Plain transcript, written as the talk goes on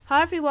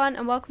Hi everyone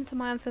and welcome to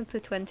My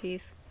Unfiltered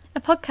 20s. A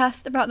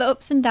podcast about the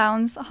ups and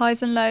downs,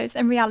 highs and lows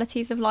and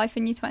realities of life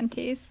in your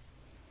 20s.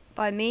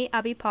 By me,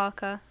 Abby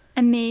Parker.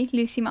 And me,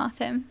 Lucy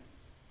Martin.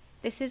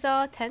 This is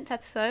our 10th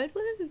episode.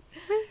 Woo!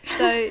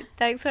 So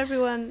thanks for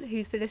everyone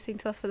who's been listening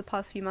to us for the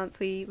past few months.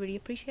 We really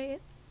appreciate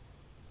it.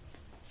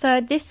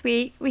 So this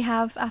week we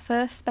have our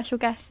first special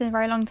guest in a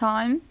very long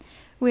time.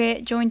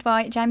 We're joined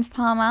by James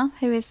Palmer,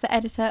 who is the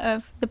editor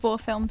of the Boar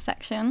Film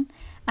section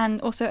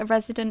and also a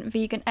resident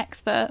vegan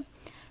expert.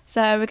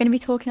 So we're going to be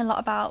talking a lot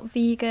about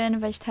vegan,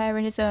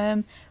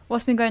 vegetarianism,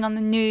 what's been going on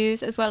in the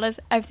news, as well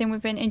as everything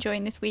we've been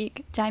enjoying this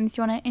week. James,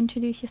 do you want to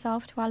introduce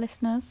yourself to our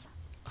listeners?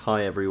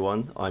 Hi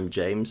everyone, I'm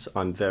James.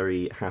 I'm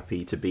very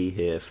happy to be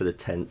here for the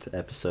 10th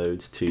episode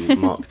to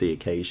mark the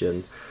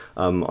occasion.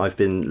 I've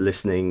been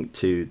listening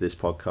to this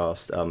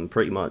podcast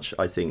pretty much,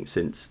 I think,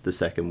 since the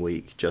second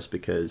week, just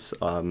because,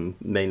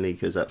 mainly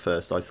because at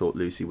first I thought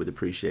Lucy would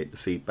appreciate the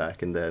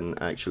feedback, and then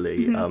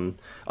actually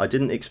I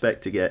didn't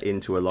expect to get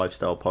into a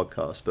lifestyle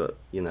podcast, but,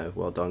 you know,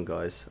 well done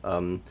guys.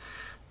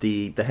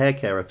 The hair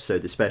care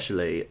episode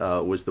especially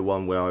was the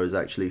one where I was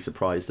actually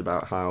surprised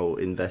about how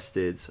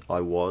invested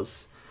I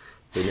was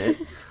in it.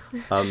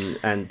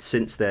 And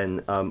since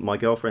then, my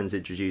girlfriend's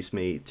introduced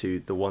me to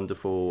the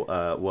wonderful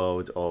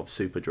world of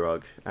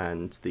Superdrug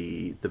and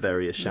the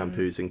various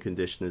shampoos and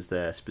conditioners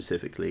there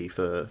specifically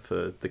for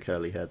the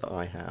curly hair that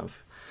I have.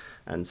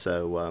 And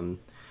so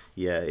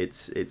yeah,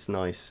 it's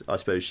nice. I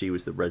suppose she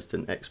was the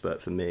resident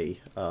expert for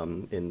me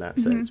in that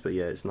sense, but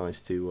yeah, it's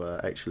nice to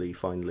actually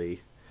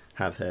finally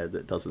have hair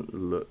that doesn't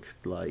look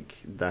like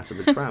that of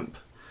a tramp.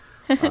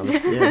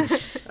 Yeah.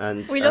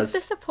 And we love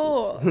the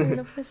support.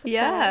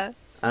 Yeah.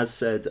 As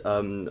said,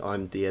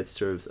 I'm the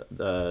editor of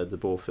the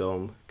Boar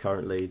Film,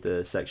 currently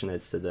the section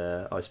editor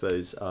there. I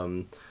suppose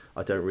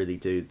I don't really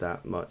do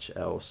that much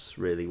else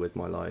really with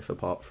my life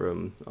apart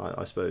from,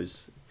 I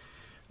suppose,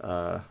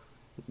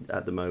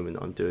 at the moment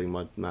I'm doing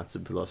my maths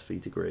and philosophy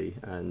degree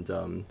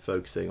and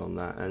focusing on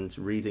that and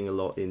reading a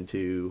lot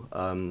into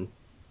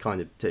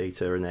kind of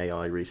data and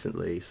AI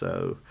recently.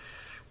 So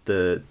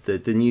the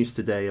news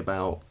today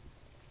about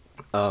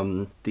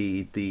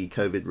the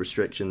COVID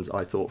restrictions,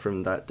 I thought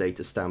from that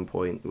data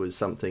standpoint was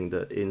something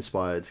that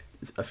inspired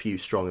a few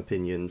strong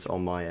opinions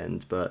on my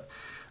end, but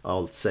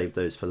I'll save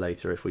those for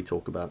later if we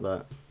talk about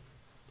that.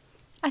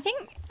 I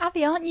think,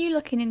 Abby, aren't you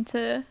looking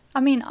into... I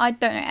mean, I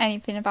don't know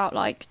anything about,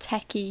 like,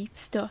 techie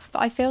stuff, but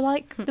I feel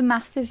like the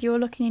masters you're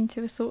looking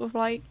into are sort of,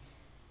 like,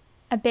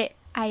 a bit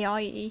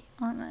AI-y,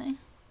 aren't they?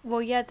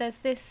 Well, yeah, there's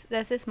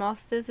this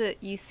masters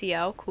at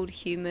UCL called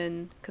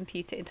Human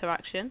Computer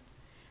Interaction,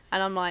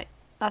 and I'm like,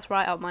 that's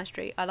right up my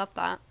street. I love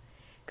that.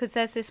 Because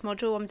there's this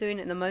module I'm doing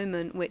at the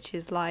moment, which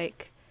is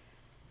like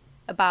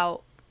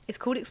about, it's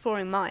called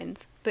Exploring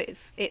Minds, but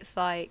it's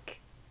like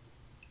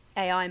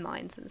AI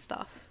minds and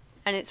stuff.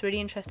 And it's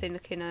really interesting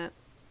looking at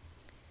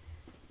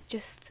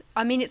just,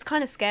 I mean, it's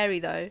kind of scary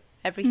though,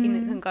 everything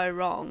that can go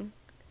wrong.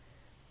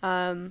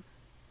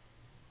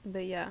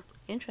 But yeah,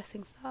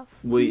 interesting stuff.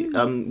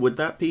 Would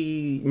that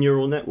be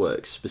neural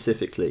networks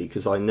specifically?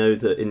 Because I know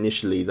that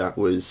initially that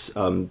was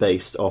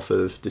based off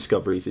of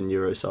discoveries in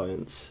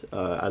neuroscience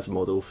as a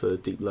model for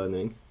deep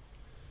learning.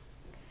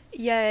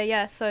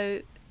 Yeah.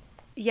 So,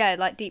 yeah,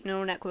 like deep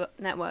neural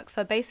networks.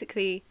 So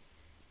basically,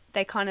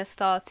 they kind of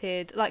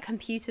started, like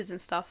computers and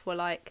stuff were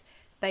like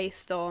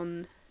based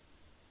on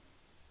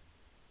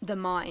the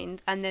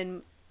mind, and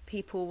then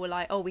people were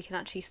like, oh, we can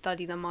actually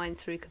study the mind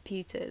through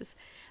computers.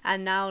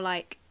 And now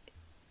like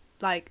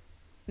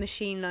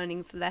machine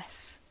learning's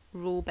less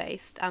rule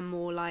based and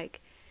more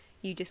like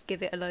you just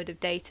give it a load of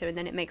data and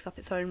then it makes up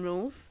its own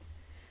rules.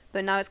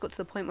 But now it's got to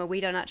the point where we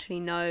don't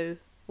actually know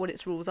what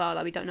its rules are,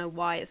 like we don't know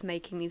why it's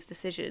making these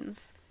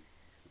decisions,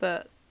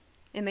 but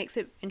it makes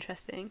it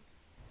interesting.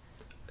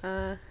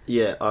 There's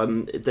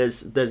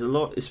a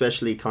lot,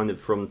 especially kind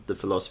of from the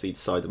philosophy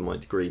side of my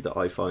degree, that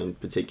I find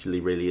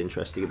particularly really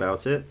interesting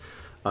about it.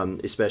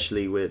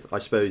 Especially with, I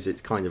suppose it's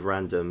kind of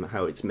random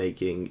how it's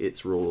making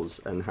its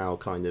rules and how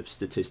kind of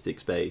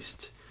statistics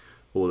based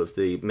all of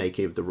the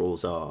making of the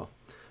rules are.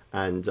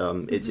 And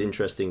it's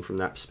interesting from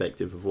that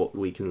perspective of what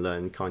we can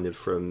learn kind of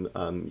from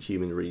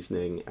human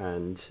reasoning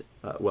and,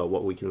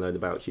 what we can learn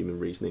about human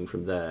reasoning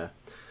from there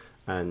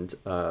and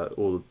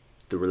all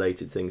the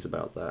related things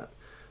about that.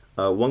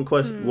 One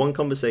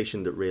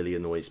conversation that really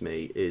annoys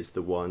me is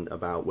the one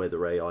about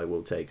whether AI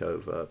will take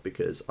over,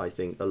 because I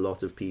think a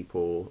lot of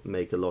people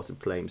make a lot of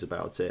claims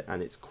about it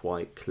and it's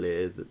quite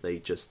clear that they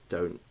just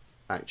don't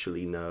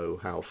actually know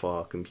how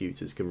far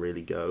computers can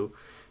really go,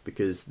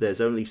 because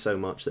there's only so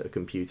much that a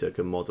computer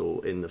can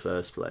model in the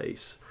first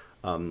place.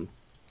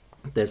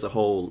 There's a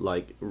whole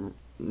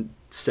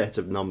set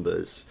of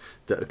numbers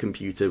that a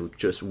computer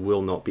just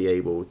will not be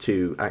able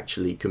to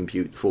actually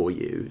compute for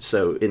you.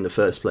 So in the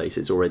first place,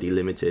 it's already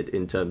limited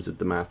in terms of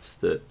the maths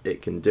that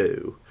it can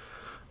do.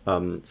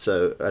 And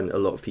a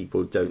lot of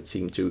people don't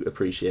seem to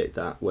appreciate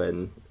that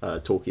when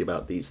talking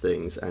about these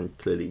things, and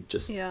clearly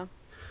just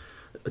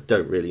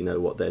don't really know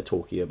what they're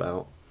talking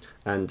about.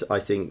 And I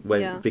think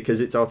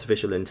because it's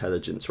artificial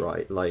intelligence,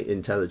 right? Like,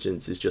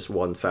 intelligence is just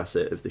one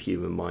facet of the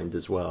human mind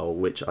as well,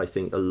 which I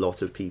think a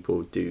lot of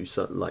people do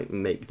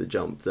make the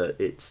jump that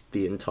it's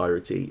the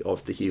entirety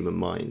of the human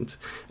mind.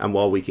 And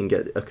while we can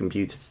get a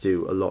computer to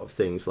do a lot of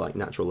things like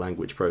natural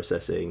language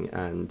processing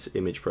and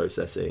image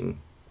processing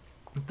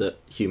that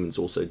humans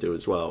also do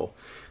as well,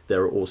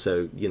 there are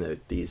also,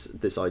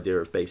 this idea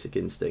of basic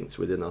instincts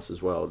within us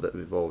as well that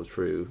have evolved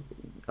through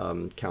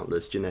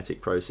countless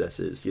genetic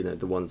processes,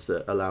 the ones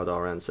that allowed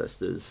our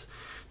ancestors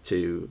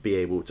to be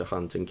able to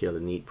hunt and kill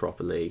and eat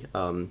properly,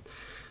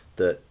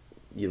 that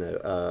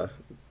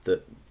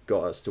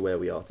got us to where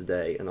we are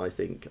today. And I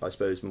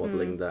suppose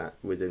modelling that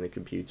within a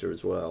computer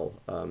as well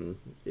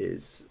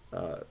is,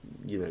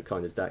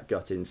 kind of that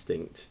gut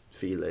instinct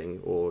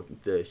feeling, or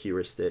the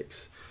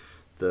heuristics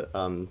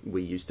that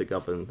we used to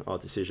govern our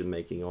decision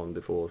making on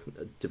before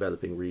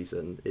developing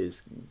reason,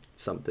 is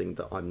something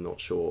that I'm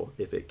not sure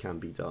if it can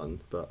be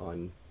done, but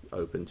I'm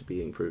open to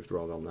being proved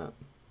wrong on that.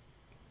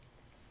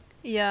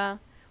 Yeah,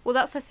 well,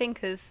 that's the thing,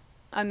 because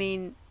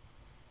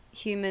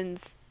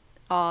humans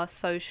are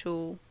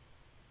social.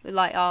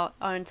 Like,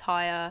 our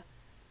entire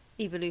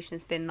evolution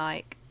has been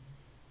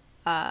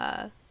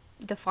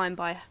defined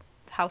by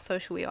how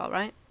social we are,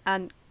 right?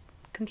 And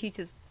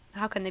computers,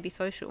 how can they be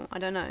social? I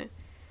don't know.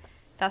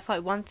 That's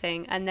one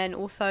thing. And then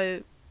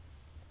also,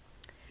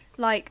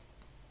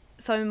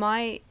 so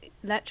my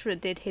lecturer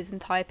did his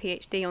entire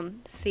PhD on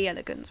C.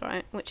 elegans,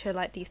 right? Which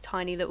are these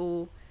tiny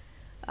little,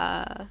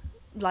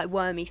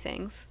 wormy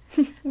things.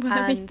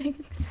 Wormy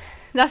things.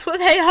 That's what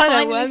they are.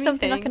 Finally, wormy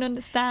something thing. I can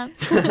understand.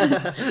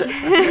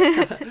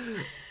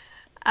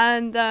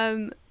 And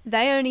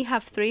they only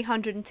have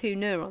 302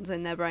 neurons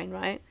in their brain,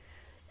 right?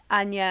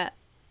 And yet,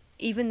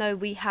 even though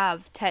we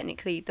have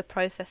technically the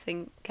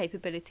processing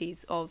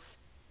capabilities of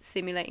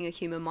simulating a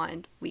human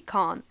mind, we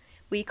can't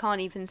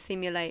even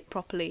simulate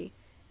properly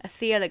a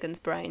C. elegans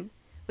brain,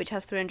 which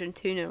has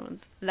 302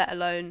 neurons, let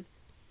alone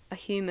a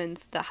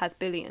human's that has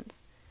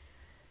billions.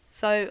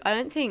 So I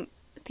don't think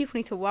people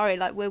need to worry.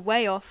 We're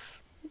way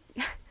off.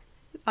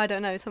 I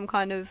don't know, some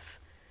kind of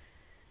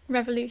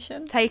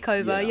revolution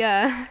takeover.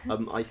 Yeah.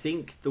 I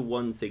think the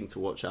one thing to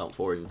watch out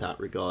for in that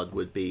regard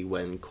would be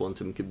when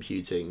quantum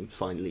computing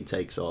finally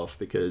takes off,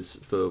 because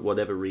for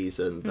whatever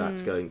reason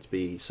that's going to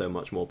be so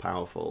much more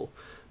powerful.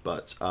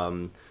 But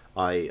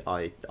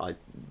I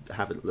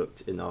haven't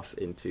looked enough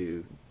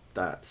into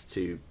that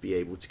to be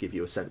able to give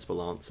you a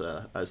sensible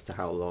answer as to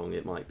how long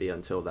it might be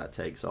until that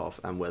takes off,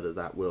 and whether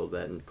that will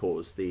then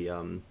cause the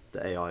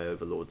AI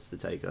overlords to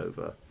take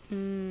over.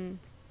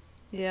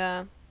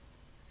 Yeah.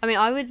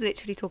 I would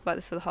literally talk about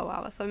this for the whole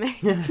hour, so maybe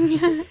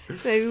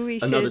we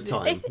should. Another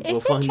time.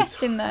 It's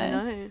interesting though. I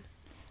know.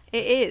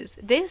 It is.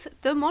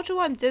 The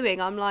module I'm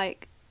doing, I'm I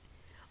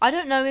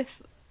don't know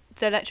if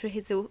the lecturer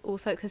is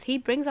also, because he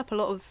brings up a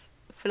lot of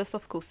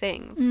philosophical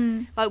things.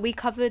 We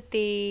covered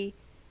the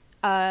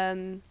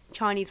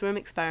Chinese room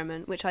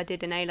experiment, which I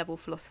did in A-level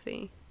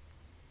philosophy,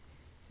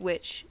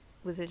 which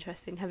was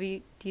interesting.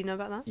 Do you know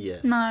about that?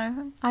 Yes.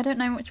 No, I don't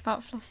know much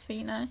about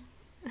philosophy, no.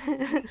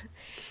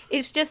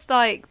 It's just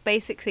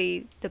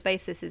basically the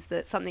basis is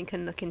that something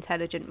can look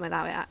intelligent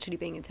without it actually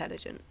being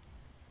intelligent.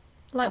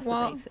 That's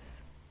what? The basis.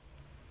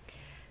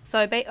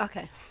 So,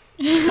 okay.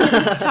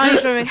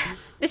 Chinese room.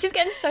 This is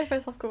getting so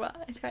philosophical,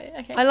 but it's great.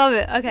 Okay. I love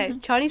it. Okay,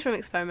 Chinese room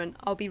experiment.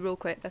 I'll be real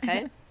quick.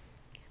 Okay.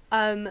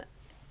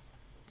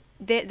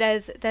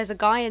 There's a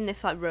guy in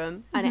this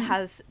room, and it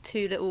has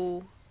two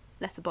little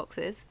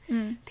letterboxes.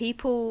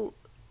 People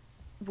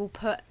will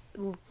put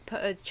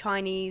a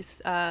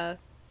Chinese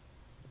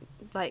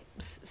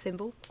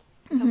symbol,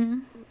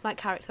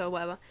 character or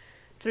whatever,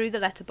 through the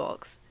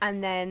letterbox,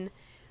 and then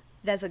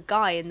there's a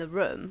guy in the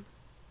room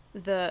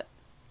that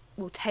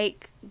will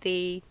take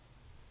the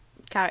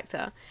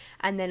character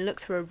and then look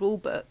through a rule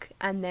book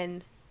and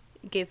then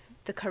give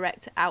the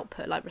correct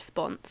output,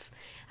 response,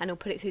 and he'll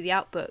put it through the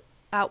output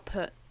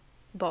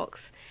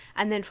box,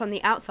 and then from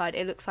the outside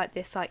it looks like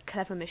this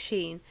clever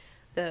machine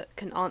that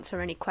can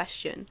answer any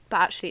question,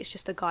 but actually it's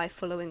just a guy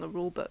following a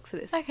rule book, so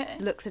it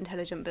looks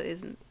intelligent but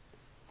isn't.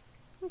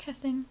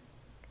 Interesting.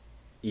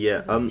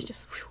 Yeah,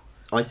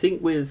 I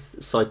think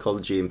with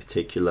psychology in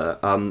particular,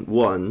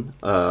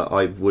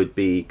 I would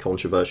be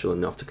controversial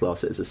enough to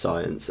class it as a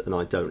science, and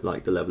I don't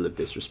like the level of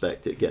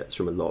disrespect it gets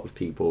from a lot of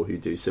people who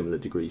do similar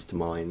degrees to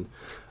mine.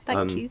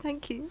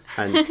 Thank you.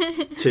 And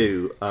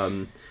two,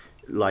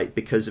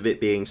 because of it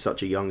being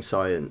such a young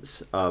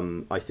science,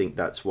 I think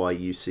that's why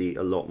you see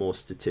a lot more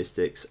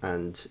statistics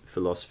and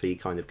philosophy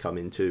kind of come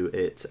into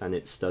it, and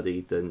it's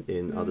studied than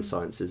in other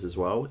sciences as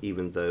well,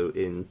 even though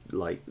in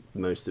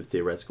most of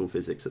theoretical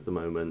physics at the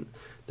moment,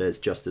 there's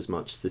just as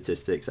much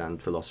statistics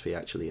and philosophy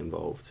actually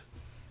involved.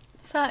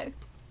 So,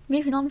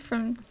 moving on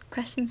from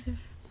questions of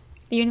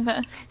the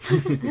universe,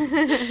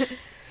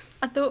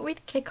 I thought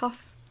we'd kick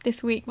off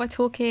this week by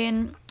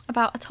talking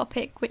about a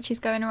topic which is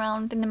going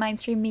around in the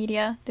mainstream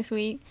media this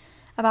week,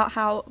 about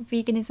how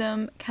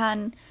veganism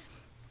can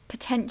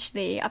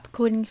potentially,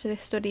 according to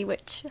this study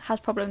which has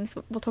problems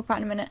we'll talk about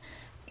in a minute,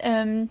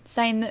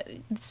 saying that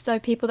so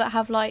people that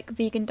have like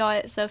vegan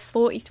diets are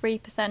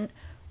 43%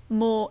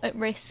 more at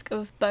risk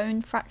of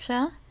bone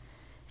fracture.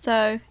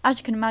 So, as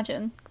you can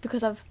imagine,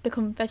 because I've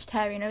become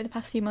vegetarian over the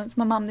past few months,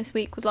 my mum this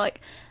week was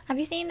like, have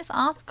you seen this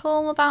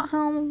article about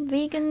how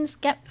vegans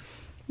get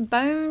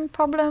bone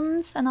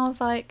problems? And I was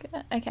like,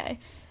 okay.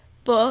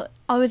 But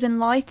I was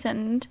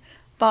enlightened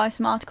by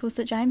some articles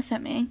that James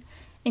sent me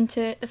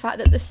into the fact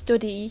that the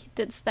study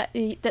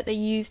that they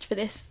used for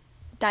this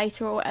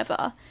data or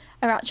whatever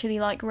are actually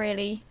like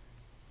really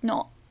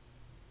not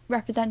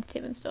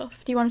representative and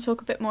stuff. Do you want to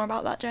talk a bit more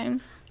about that,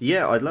 James?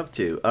 Yeah, I'd love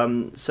to.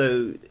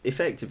 So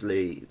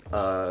effectively,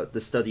 the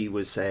study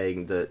was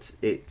saying that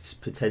it's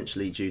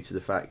potentially due to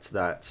the fact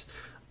that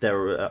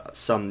there are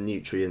some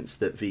nutrients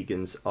that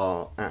vegans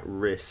are at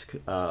risk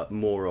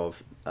more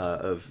of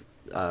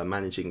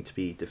managing to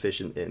be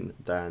deficient in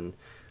than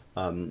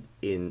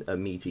in a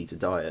meat eater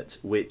diet,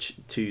 which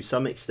to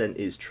some extent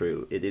is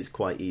true. It is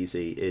quite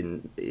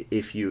easy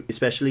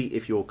especially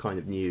if you're kind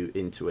of new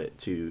into it,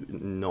 to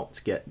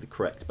not get the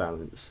correct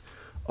balance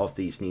of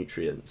these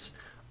nutrients.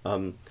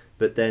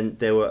 But then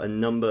there were a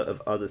number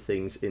of other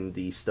things in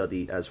the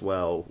study as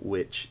well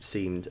which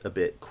seemed a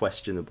bit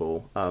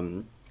questionable,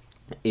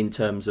 in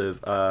terms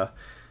of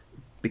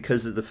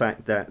because of the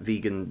fact that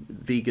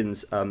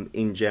vegans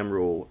in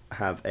general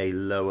have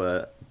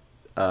lower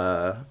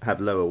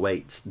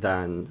weight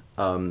than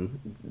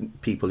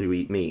people who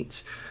eat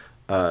meat.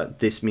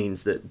 This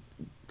means that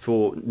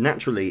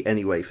naturally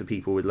anyway, for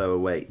people with lower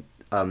weight,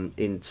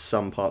 in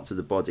some parts of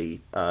the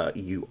body,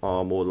 you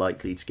are more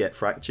likely to get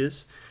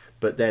fractures.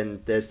 But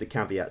then there's the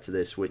caveat to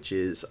this, which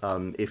is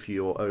if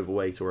you're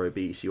overweight or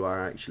obese, you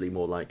are actually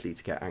more likely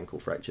to get ankle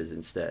fractures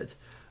instead.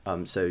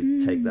 So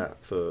take that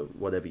for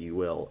whatever you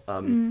will.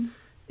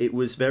 It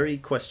was very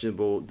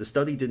questionable. The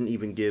study didn't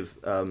even give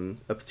a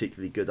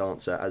particularly good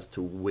answer as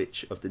to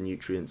which of the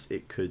nutrients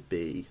it could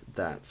be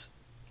that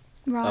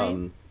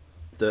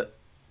that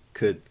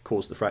could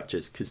cause the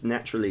fractures, because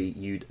naturally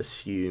you'd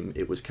assume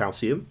it was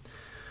calcium.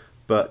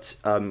 But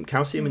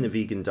calcium in a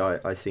vegan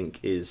diet, I think,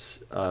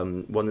 is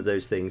one of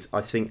those things.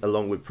 I think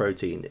along with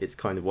protein, it's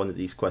kind of one of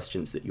these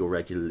questions that you'll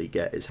regularly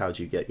get, is how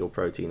do you get your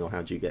protein or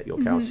how do you get your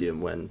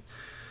calcium, when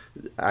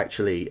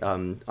actually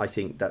I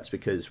think that's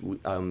because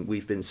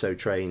we've been so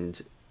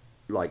trained,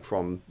 like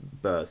from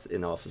birth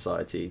in our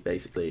society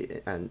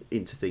basically, and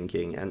into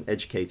thinking and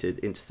educated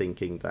into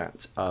thinking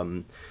that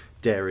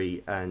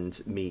dairy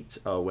and meat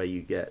are where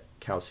you get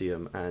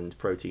calcium and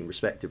protein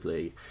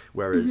respectively,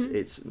 whereas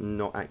it's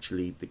not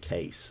actually the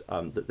case,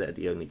 that they're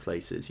the only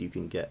places. You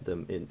can get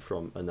them in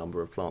from a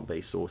number of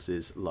plant-based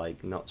sources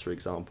like nuts, for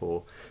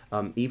example.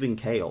 Even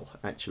kale,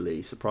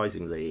 actually,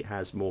 surprisingly,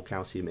 has more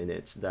calcium in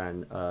it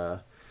than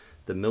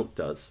the milk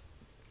does.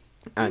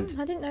 And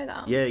I didn't know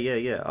that.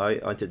 Yeah.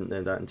 I didn't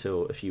know that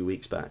until a few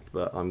weeks back,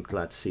 but I'm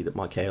glad to see that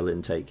my kale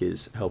intake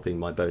is helping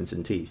my bones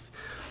and teeth.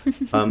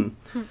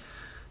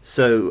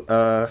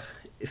 So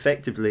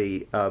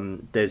effectively,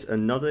 there's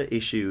another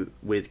issue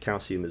with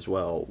calcium as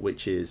well,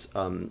 which is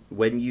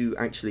when you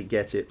actually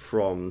get it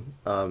from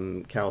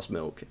cow's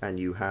milk and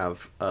you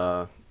have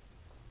other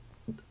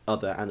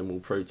animal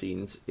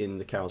proteins in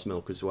the cow's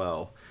milk as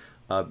well,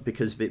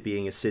 because of it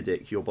being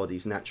acidic, your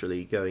body's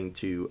naturally going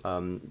to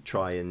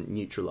try and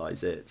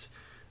neutralize it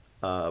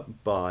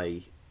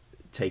by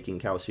taking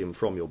calcium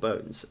from your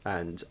bones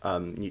and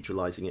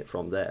neutralizing it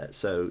from there.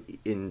 So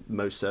in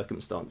most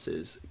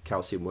circumstances,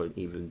 calcium won't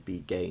even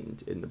be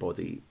gained in the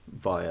body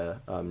via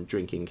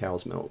drinking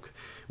cow's milk,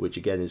 which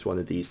again is one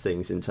of these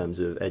things in terms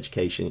of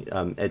education,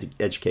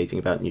 educating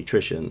about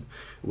nutrition,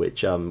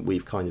 which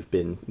we've kind of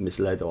been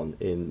misled on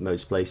in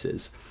most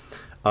places.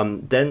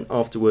 Then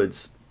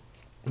afterwards,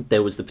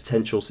 there was the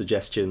potential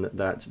suggestion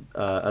that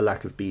a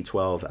lack of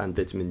B12 and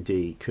vitamin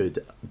D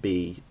could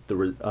be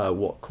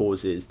what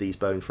causes these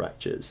bone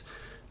fractures.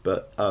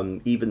 But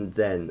even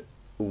then,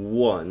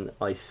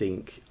 I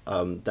think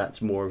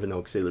that's more of an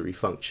auxiliary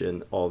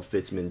function of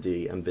vitamin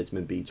D and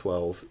vitamin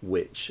B12,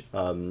 which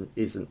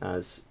isn't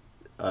as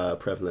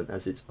prevalent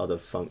as its other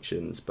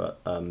functions, but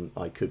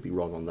I could be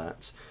wrong on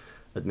that,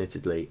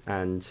 admittedly.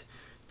 And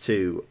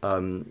two,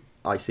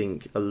 I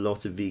think a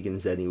lot of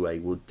vegans anyway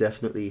will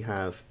definitely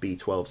have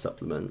B12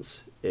 supplements.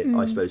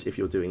 I suppose if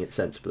you're doing it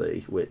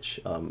sensibly, which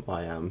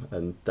I am,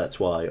 and that's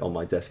why on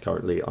my desk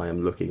currently I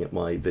am looking at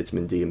my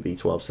vitamin D and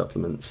B12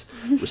 supplements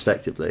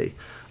respectively.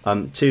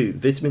 Two,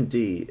 vitamin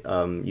D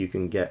you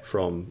can get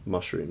from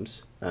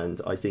mushrooms,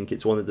 and I think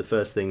it's one of the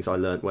first things I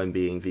learnt when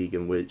being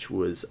vegan, which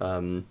was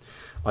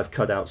I've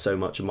cut out so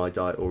much of my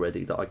diet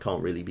already that I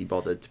can't really be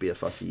bothered to be a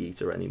fussy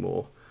eater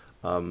anymore.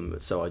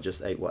 So I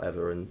just ate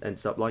whatever and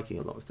ended up liking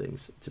a lot of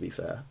things, to be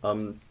fair.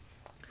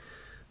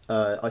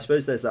 I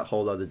suppose there's that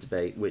whole other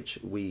debate, which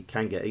we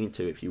can get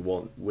into if you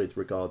want, with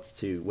regards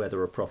to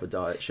whether a proper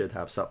diet should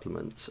have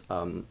supplements.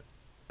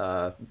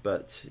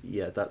 But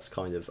yeah, that's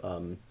kind of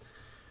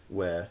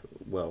where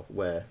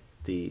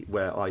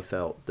I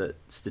felt that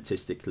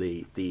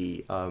statistically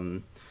the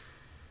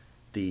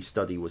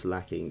study was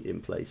lacking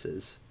in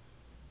places.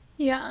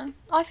 Yeah,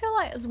 I feel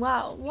like as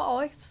well, what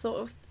I sort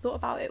of thought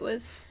about it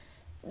was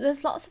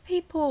there's lots of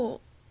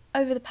people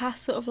over the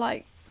past sort of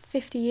like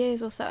 50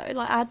 years or so,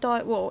 like our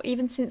diet, well,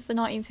 even since the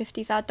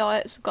 1950s, our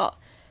diets have got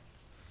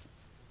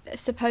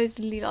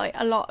supposedly like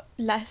a lot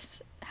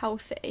less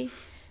healthy,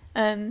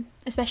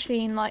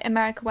 especially in like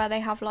America where they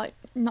have like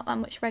not that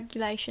much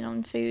regulation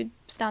on food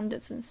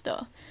standards and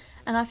stuff.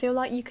 And I feel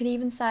like you could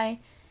even say,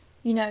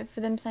 you know, for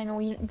them saying, oh,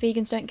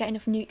 vegans don't get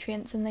enough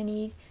nutrients and they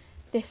need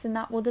this and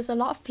that. Well, there's a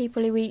lot of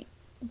people who eat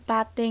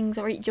bad things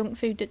or eat junk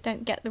food that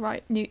don't get the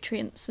right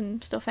nutrients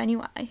and stuff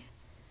anyway,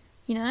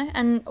 you know.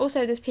 And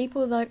also there's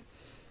people like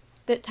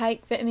that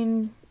take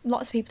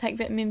lots of people take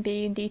vitamin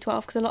B and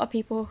D12 because a lot of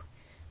people,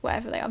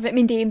 whatever they are,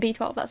 vitamin D and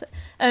B12, that's it.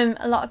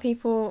 A lot of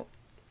people,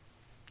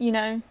 you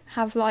know,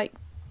 have like,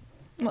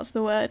 what's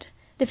the word,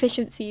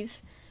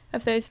 deficiencies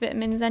of those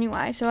vitamins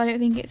anyway, so I don't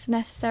think it's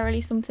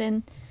necessarily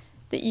something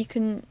that you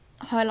can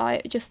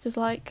highlight just as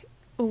like,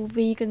 oh,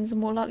 vegans are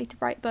more likely to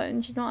break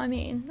bones, you know what I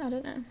mean? I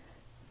don't know.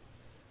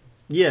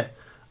 Yeah,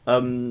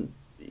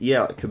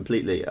 yeah,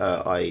 completely.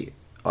 I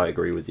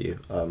agree with you.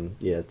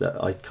 Yeah,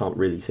 that I can't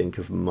really think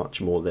of much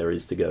more there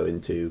is to go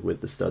into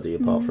with the study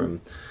apart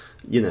from,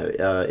 you know,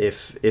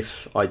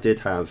 if I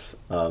did have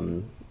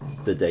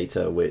the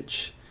data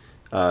which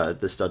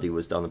the study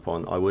was done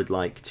upon, I would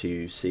like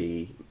to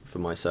see for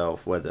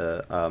myself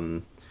whether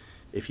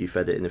if you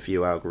fed it in a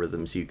few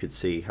algorithms, you could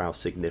see how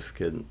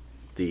significant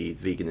the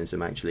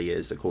veganism actually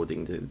is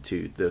according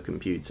to the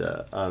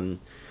computer.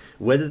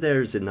 Whether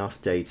there is enough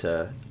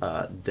data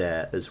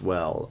there as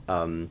well,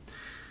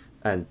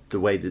 and the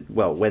way that,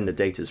 well, when the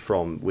data's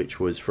from, which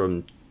was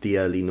from the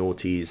early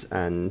noughties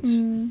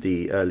and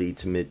the early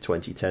to mid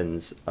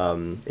 2010s,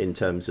 in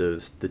terms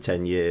of the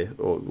 10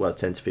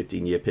 to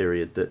 15 year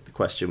period that the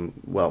question,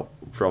 well,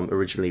 from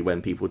originally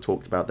when people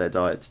talked about their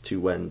diets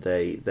to when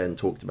they then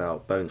talked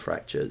about bone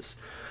fractures.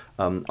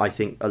 I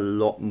think a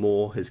lot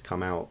more has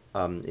come out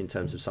in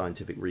terms of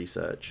scientific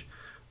research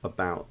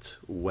about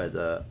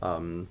whether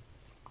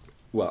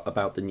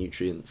about the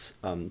nutrients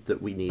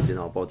that we need in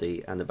our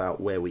body and about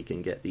where we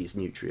can get these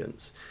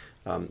nutrients,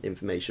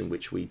 information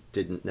which we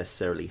didn't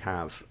necessarily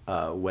have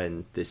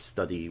when this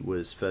study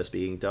was first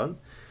being done.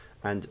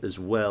 And as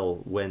well,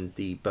 when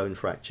the bone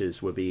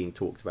fractures were being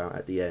talked about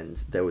at the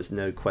end, there was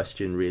no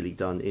question really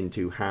done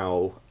into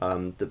how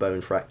the bone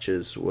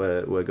fractures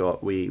were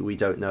got. We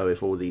don't know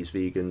if all these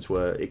vegans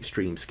were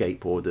extreme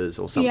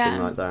skateboarders or something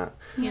like that.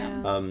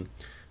 Yeah.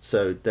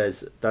 So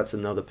that's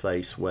another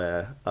place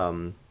where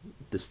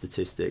the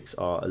statistics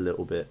are a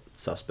little bit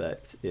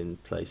suspect in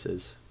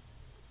places.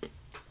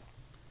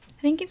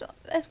 I think it's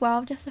as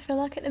well, just I feel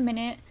like at the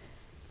minute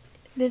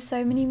there's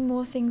so many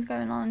more things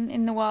going on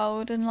in the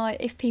world, and like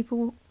if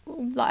people,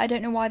 like, I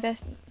don't know why they're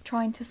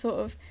trying to sort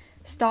of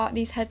start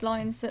these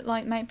headlines that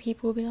like make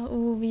people be like,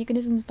 oh,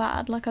 veganism's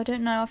bad. Like, I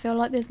don't know, I feel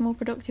like there's more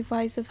productive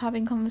ways of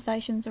having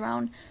conversations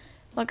around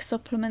like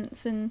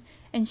supplements and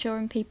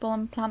ensuring people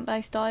on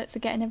plant-based diets are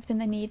getting everything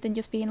they need than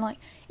just being like,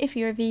 if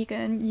you're a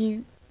vegan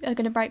you are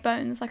going to break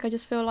bones. Like, I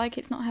just feel like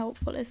it's not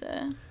helpful, is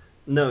it?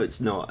 No, it's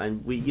not.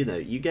 And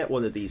you get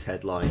one of these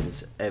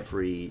headlines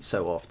every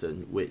so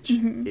often, which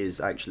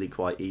is actually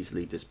quite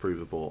easily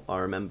disprovable. I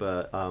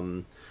remember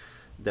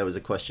there was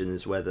a question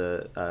as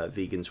whether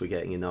vegans were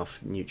getting enough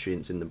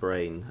nutrients in the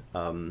brain,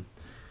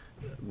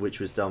 which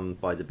was done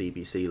by the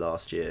BBC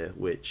last year,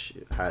 which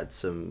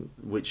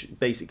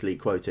basically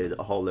quoted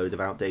a whole load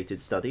of outdated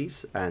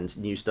studies, and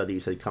new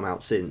studies had come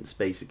out since,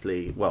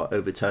 basically, well,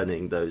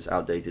 overturning those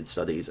outdated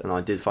studies. And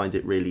I did find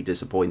it really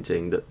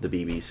disappointing that the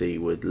BBC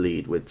would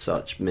lead with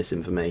such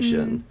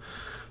misinformation.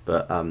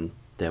 But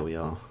there we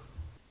are.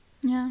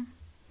 Yeah.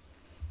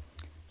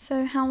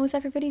 So how was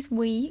everybody's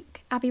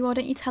week? Abby, why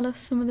don't you tell us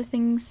some of the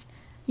things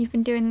you've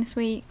been doing this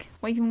week,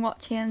 what you've been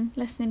watching,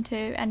 listening to,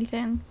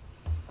 anything?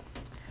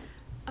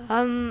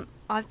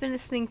 I've been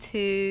listening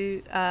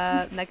to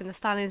Megan Thee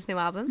Stallion's new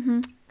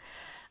album.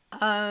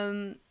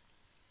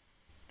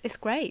 It's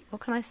great. What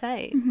can I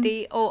say?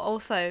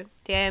 Also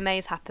the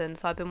AMAs happened,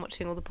 so I've been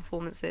watching all the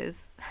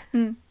performances.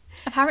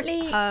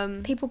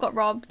 Apparently, people got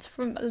robbed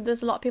from.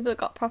 There's a lot of people that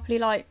got properly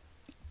like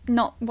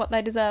not what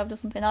they deserved or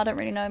something. I don't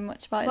really know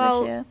much about it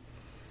this year.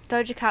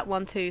 Doja Cat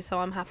won too, so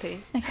I'm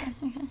happy. Okay.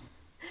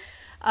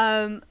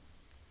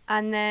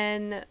 And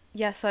then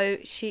so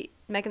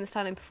Megan Thee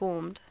Stallion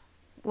performed.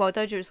 Well,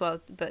 Doja as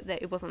well, but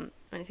it wasn't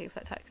anything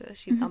spectacular.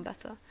 She's done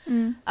better.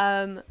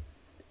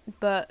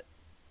 But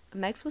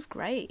Meg's was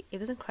great. It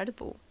was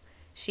incredible.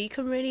 She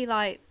can really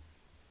like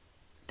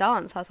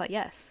dance. I was like,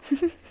 yes.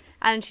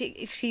 And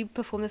she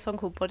performed this song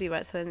called Body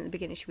Right. So in the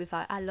beginning she was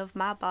like, I love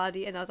my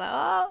body, and I was like,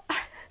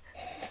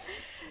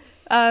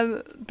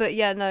 oh. But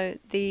yeah, no.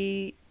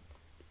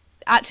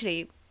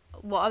 Actually,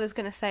 what I was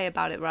gonna say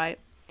about it, right?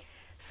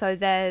 So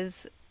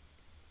there's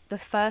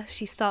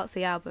she starts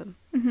the album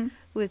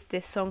with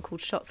this song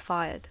called Shots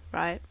Fired,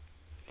 right?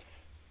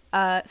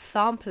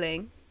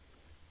 Sampling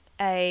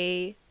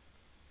a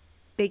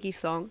Biggie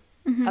song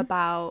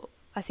about,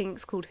 I think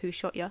it's called Who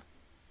Shot Ya,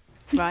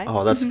 right?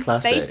 Oh, that's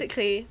classic.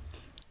 Basically,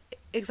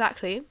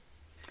 exactly.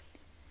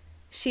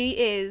 she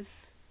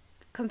is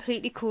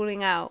completely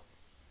calling out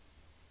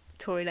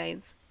Tory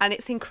Lanez, and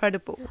it's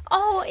incredible.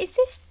 Oh, is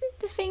this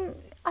the thing?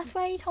 I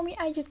swear you told me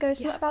ages ago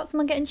something about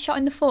someone getting shot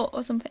in the foot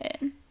or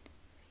something.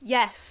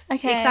 Yes,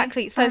 okay,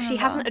 exactly. So she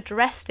hasn't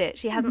addressed it.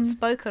 She hasn't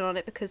spoken on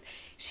it because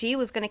she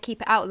was going to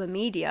keep it out of the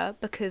media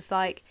because,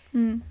 like,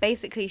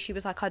 basically she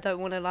was like, I don't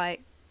want to,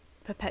 like,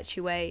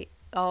 perpetuate,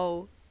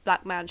 oh,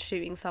 black man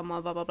shooting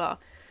someone, blah, blah, blah.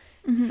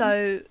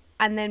 So,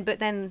 but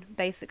then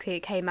basically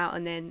it came out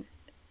and then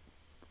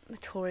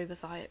Tory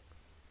was like,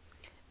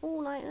 oh,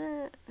 like,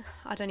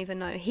 I don't even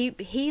know.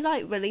 He,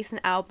 like, released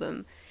an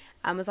album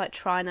and was, like,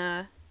 trying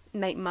to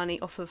make money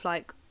off of,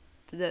 like,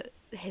 the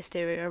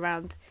hysteria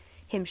around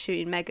him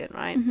shooting Meghan,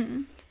 right?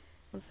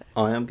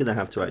 I am going to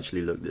have to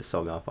actually look this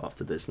song up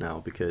after this now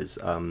because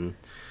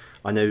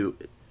I know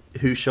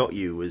Who Shot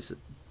You was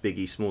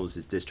Biggie Smalls'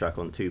 diss track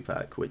on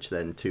Tupac, which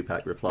then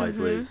Tupac replied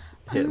with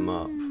Hit 'Em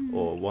Up,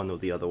 or one or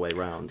the other way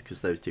round, because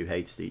those two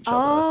hated each other.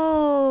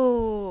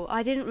 Oh,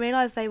 I didn't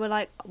realise they were,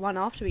 like, one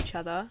after each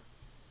other.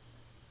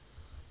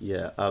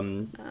 Yeah,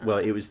 well,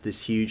 it was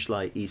this huge,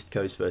 like, East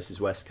Coast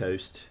versus West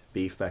Coast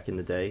beef back in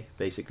the day,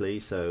 basically,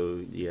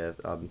 so, yeah,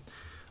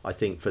 I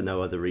think for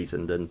no other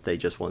reason than they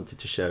just wanted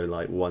to show,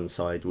 like, one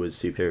side was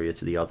superior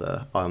to the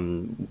other.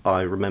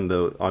 I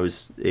remember I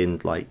was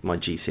in, like, my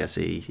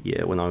GCSE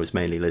year when I was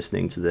mainly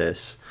listening to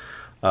this,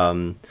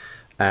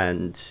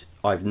 and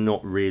I've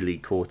not really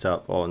caught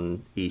up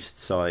on East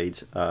Side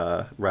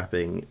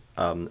rapping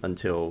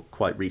until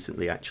quite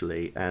recently,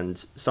 actually,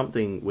 and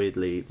something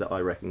weirdly that I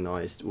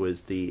recognised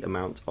was the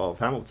amount of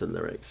Hamilton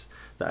lyrics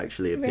that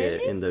actually appear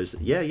in those.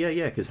 Yeah,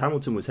 because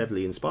Hamilton was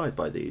heavily inspired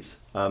by these.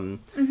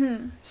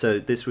 So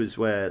this was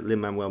where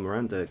Lin-Manuel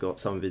Miranda got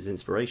some of his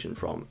inspiration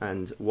from,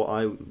 and what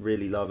I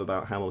really love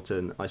about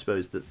Hamilton, I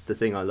suppose that the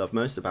thing I love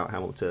most about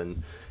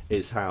Hamilton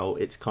is how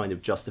it's kind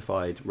of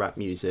justified rap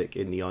music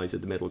in the eyes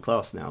of the middle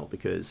class now,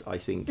 because I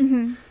think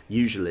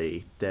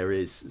usually there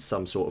is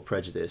some sort of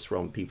prejudice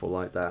from people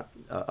like that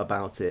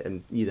about it,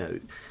 and, you know,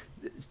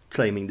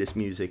 claiming this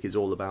music is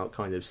all about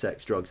kind of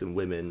sex, drugs and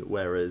women,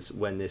 whereas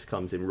when this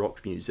comes in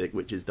rock music,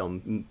 which is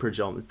done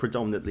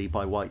predominantly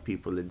by white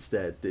people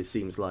instead, this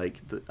seems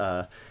like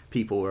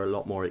people are a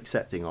lot more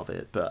accepting of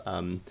it. But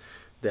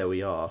there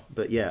we are.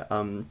 But yeah,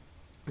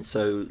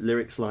 so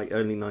lyrics like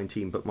Only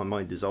 19 but my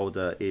mind is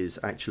older is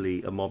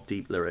actually a Mobb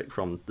Deep lyric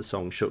from the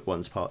song Shook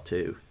Ones Part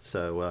 2.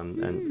 So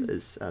and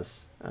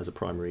as a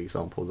primary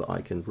example that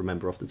I can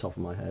remember off the top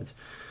of my head.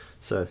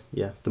 So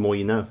yeah, the more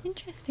you know.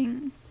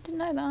 Interesting. Didn't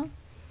know that.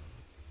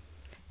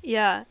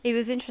 Yeah, it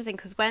was interesting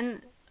because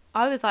when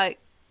I was, like,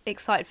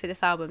 excited for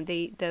this album,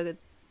 the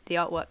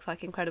artwork's,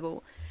 like,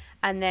 incredible,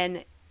 and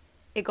then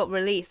it got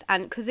released,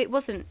 and because it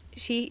wasn't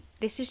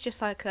this is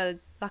just like a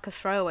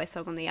throwaway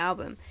song on the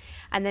album,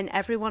 and then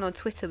everyone on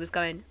Twitter was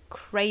going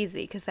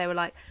crazy because they were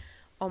like,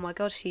 oh my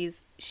god,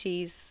 she's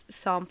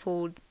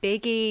sampled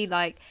Biggie,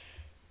 like,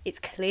 it's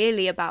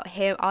clearly about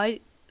him.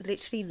 I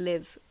literally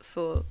live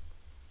for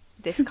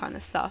this kind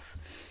of stuff.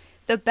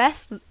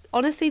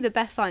 Honestly, the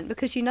best sign,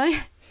 because, you know,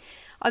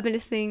 I've been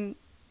listening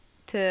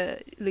to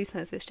Luce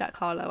knows this, Jack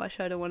Harlow. I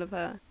showed her one of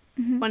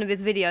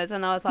his videos,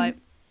 and I was like,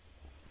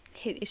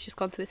 it's just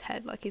gone to his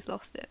head, like, he's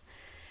lost it.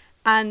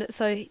 And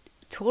so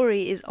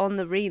Tory is on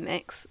the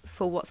remix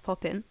for What's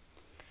Poppin',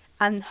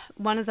 and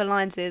one of the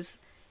lines is,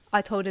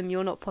 I told him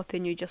you're not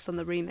poppin', you're just on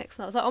the remix.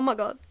 And I was like, oh my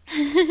god.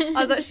 I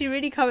was actually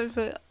really coming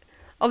for,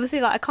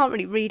 obviously, like, I can't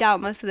really read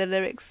out most of the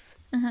lyrics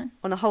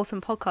on a wholesome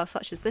podcast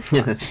such as this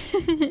one.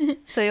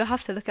 So you'll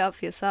have to look it up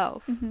for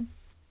yourself.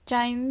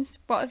 James,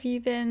 what have you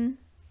been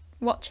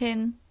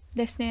watching,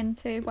 listening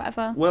to,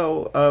 whatever?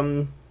 Well,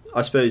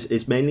 I suppose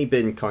it's mainly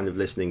been kind of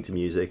listening to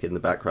music in the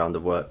background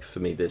of work for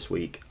me this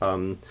week.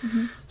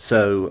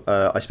 So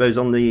I suppose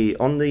on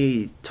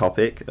the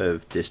topic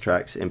of diss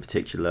tracks in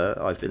particular,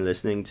 I've been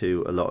listening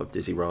to a lot of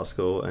Dizzee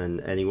Rascal, and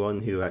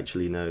anyone who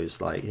actually knows,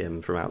 like,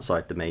 him from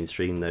outside the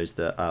mainstream knows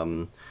that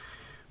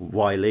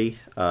Wiley,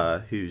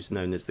 who's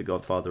known as the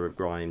godfather of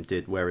grime,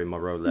 did Wearing My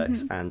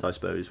Rolex, and I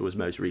suppose was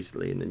most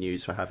recently in the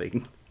news for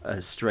having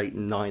a straight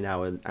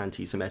 9-hour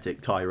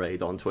anti-Semitic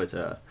tirade on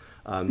Twitter.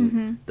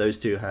 Those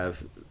two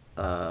have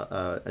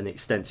an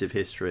extensive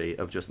history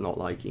of just not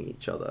liking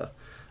each other,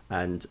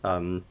 and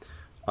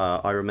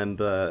I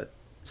remember,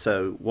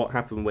 so what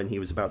happened when he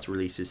was about to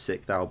release his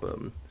 6th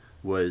album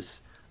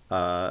was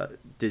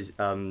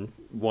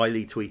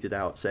Wiley tweeted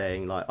out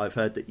saying, like, I've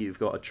heard that you've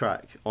got a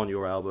track on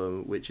your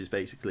album which is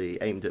basically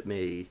aimed at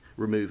me,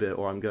 remove it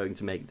or I'm going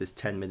to make this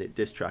 10-minute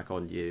diss track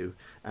on you.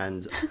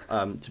 And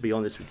to be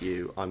honest with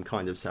you, I'm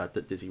kind of sad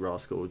that Dizzee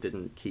Rascal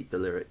didn't keep the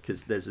lyric,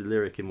 because there's a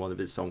lyric in one of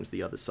his songs,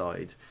 The Other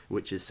Side,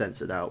 which is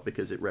censored out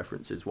because it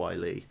references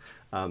Wiley,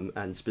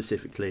 and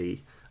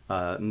specifically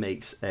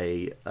makes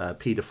a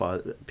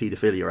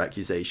paedophilia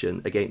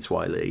accusation against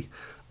Wiley.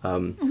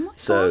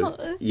 So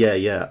God.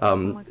 yeah.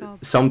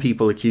 Some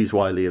people accuse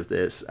Wiley of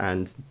this,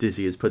 and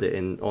Dizzee has put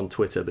it on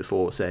Twitter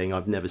before, saying,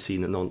 "I've never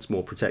seen a nonce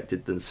more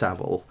protected than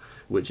Savile,"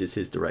 which is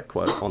his direct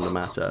quote on the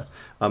matter.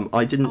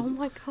 I didn't. Oh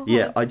my god.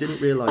 Yeah, I didn't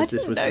realise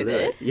this was the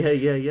lyric.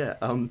 Yeah.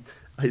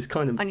 It's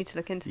kind of I need to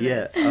look into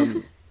yeah.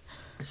 this.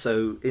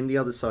 So in The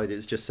Other Side, it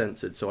was just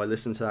censored. So I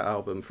listened to that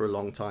album for a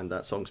long time,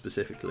 that song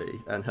specifically,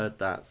 and heard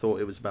that. Thought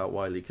it was about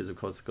Wiley because of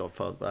course the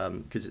Godfather,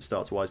 because it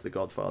starts Why's the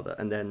Godfather.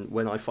 And then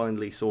when I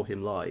finally saw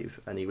him live,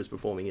 and he was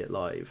performing it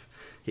live,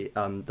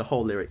 the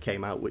whole lyric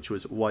came out, which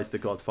was Why's the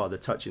Godfather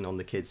touching on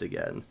the kids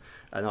again.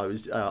 And I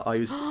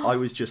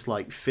was just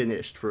like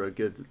finished for a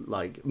good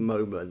like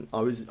moment.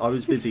 I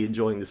was busy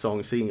enjoying the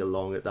song, singing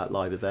along at that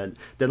live event.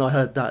 Then I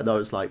heard that and I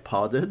was like,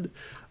 pardon.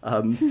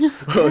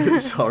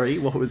 Sorry,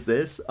 what was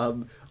this?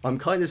 I'm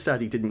kind of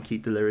sad he didn't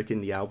keep the lyric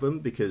in the album,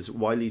 because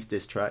Wiley's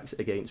diss tracks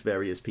against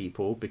various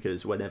people,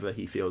 because whenever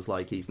he feels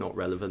like he's not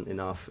relevant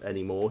enough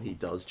anymore, he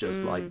does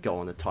just like go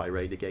on a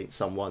tirade against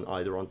someone,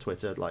 either on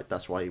Twitter, like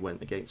that's why he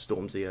went against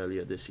Stormzy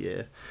earlier this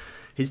year.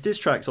 His diss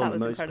tracks on the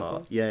most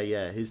part,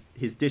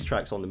 his diss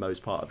tracks on the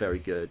most part are very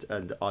good,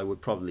 and I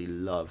would probably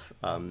love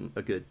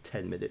a good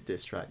 10-minute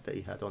diss track that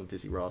he had on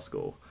Dizzy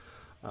Rascal.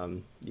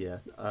 And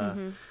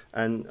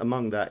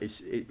among that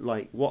is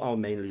like what I'll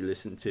mainly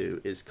listen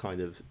to is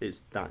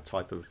that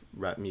type of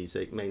rap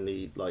music,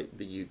 mainly like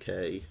the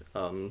UK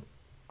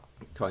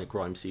kind of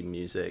grime scene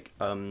music.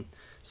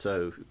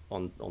 So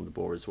on the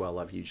board as well,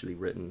 I've usually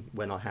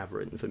when I have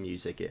written for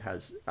music, it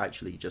has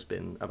actually just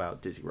been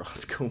about Dizzy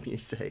Rascal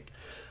music.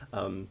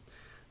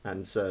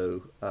 And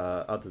so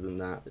other than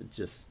that,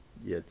 just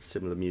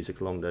similar music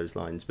along those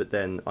lines. But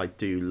then I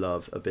do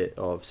love a bit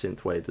of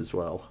synthwave as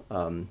well.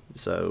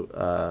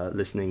 So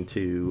listening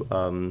to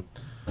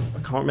I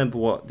can't remember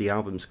what the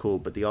album's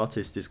called, but the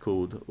artist is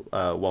called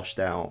Washed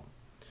Out.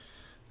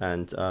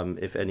 And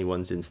if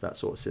anyone's into that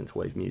sort of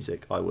synthwave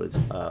music, I would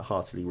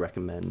heartily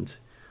recommend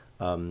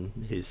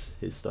his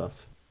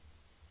stuff.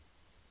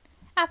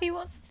 Abby,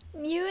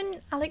 you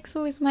and Alex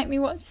always make me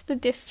watch the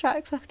diss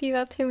tracks after you've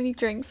had too many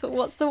drinks, but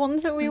what's the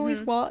ones that we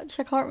always watch?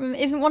 I can't remember.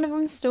 Isn't one of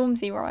them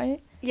Stormzy,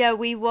 right? Yeah,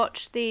 we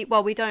watch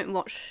we don't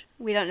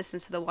listen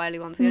to the Wiley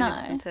ones, we only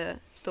listen to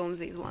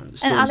Stormzy's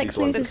ones. And Alex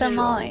loses her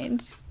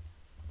mind.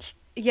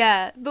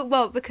 Yeah,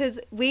 but because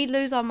we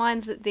lose our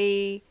minds at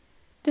the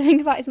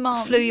thing about his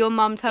mum. Flew your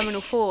mum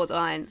Terminal 4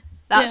 line.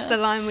 That's the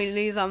line we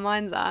lose our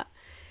minds at.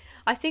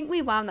 I think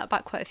we wound that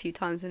back quite a few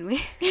times, didn't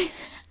we?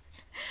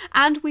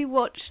 And we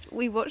watched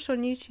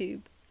on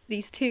YouTube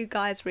these two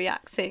guys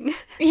reacting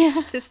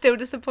to Still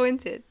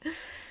Disappointed.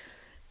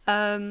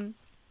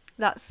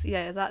 That's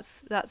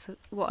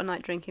what a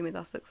night drinking with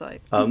us looks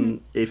like.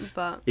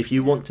 If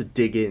you want to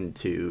dig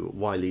into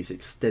Wiley's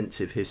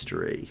extensive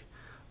history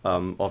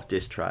of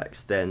diss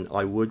tracks, then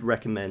I would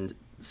recommend.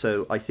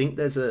 So I think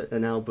there's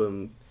an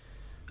album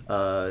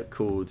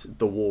called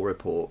The War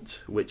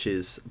Report, which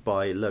is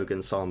by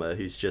Logan Sama,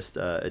 who's just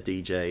a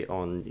DJ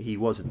on. He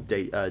was a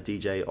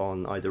DJ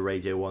on either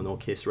Radio 1 or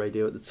Kiss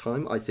Radio at the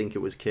time. I think it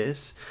was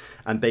Kiss.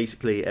 And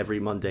basically every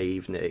Monday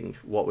evening,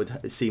 what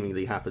would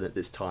seemingly happen at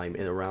this time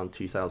in around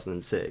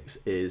 2006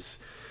 is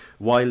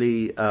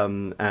Wiley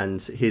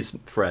and his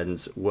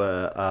friends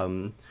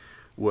were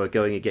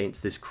going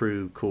against this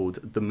crew called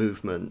The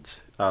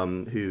Movement,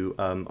 who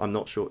I'm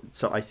not sure.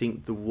 So I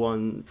think the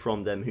one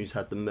from them who's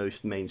had the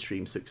most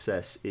mainstream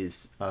success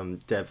is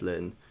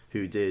Devlin,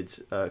 who did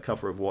a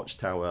cover of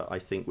Watchtower, I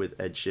think, with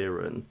Ed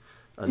Sheeran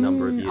a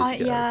number of years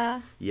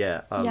ago.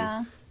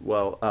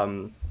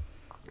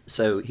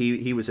 So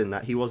he was in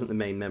that. He wasn't the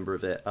main member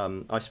of it.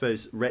 I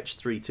suppose Wretch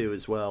 3-2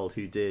 as well,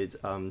 who did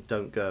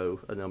Don't Go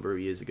a number of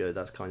years ago.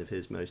 That's kind of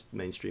his most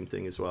mainstream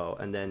thing as well.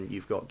 And then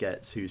you've got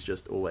Getz, who's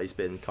just always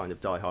been kind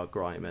of diehard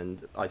grime,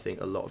 and I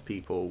think a lot of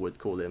people would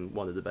call him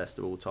one of the best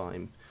of all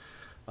time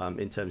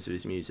in terms of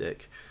his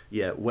music.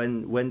 Yeah,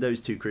 when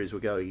those two crews were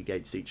going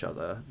against each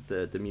other,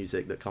 the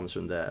music that comes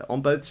from there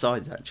on both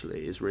sides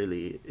actually is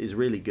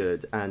really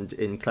good, and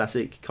in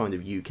classic kind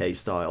of UK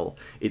style,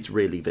 it's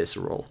really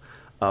visceral.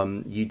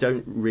 You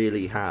don't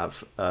really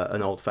have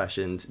an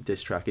old-fashioned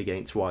diss track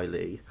against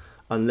Wiley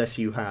unless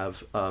you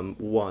have,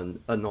 one,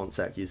 a nonce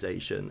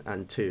accusation,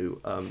 and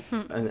two,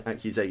 an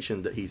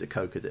accusation that he's a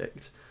coke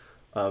addict.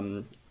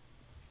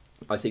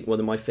 I think one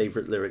of my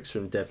favourite lyrics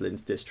from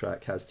Devlin's diss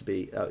track has to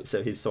be,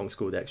 so his song's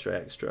called Extra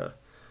Extra.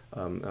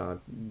 I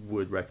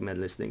would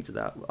recommend listening to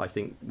that. I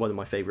think one of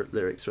my favourite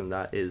lyrics from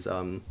that is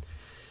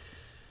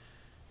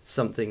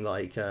something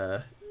like...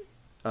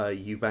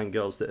 you bang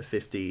girls that are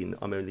 15,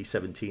 I'm only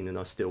 17 and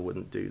I still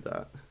wouldn't do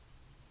that.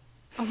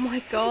 Oh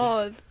my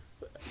god.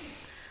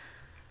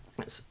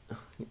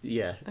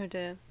 Yeah. Oh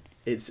dear.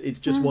 It's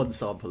just one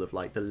sample of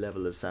like the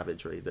level of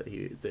savagery that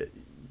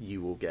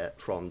you will get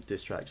from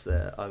diss tracks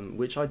there,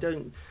 which I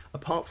don't,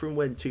 apart from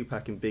when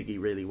Tupac and Biggie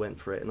really went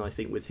for it, and I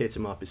think with Hit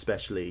 'Em Up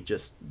especially,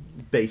 just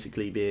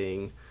basically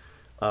being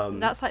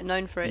that's like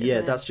known for it. Yeah,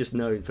 isn't it? that's just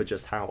known for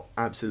just how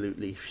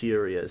absolutely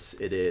furious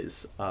it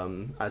is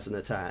as an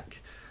attack.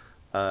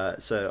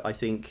 So I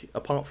think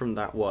apart from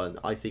that one,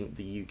 I think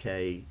the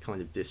UK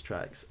kind of diss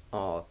tracks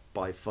are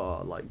by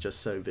far like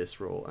just so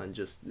visceral, and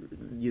just,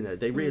 you know,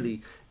 they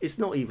really, it's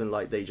not even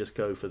like they just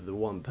go for the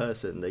one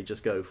person, they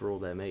just go for all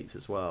their mates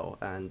as well.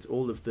 And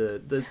all of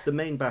the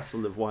main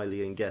battle of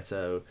Wiley and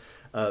Ghetto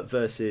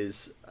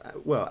versus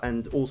well,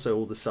 and also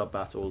all the sub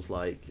battles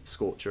like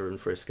Scorcher and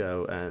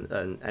Frisco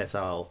and et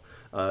al.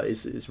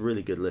 Is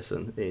really good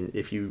listen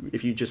if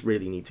you just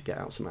really need to get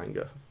out some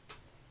anger.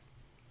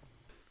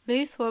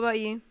 Luce, what about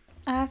you?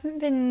 I haven't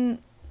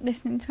been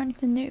listening to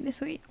anything new this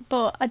week,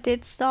 but I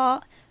did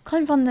start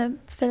kind of on the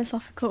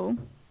philosophical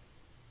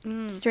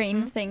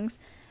stream things.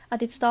 I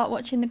did start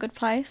watching The Good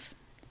Place.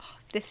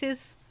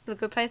 The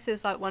Good Place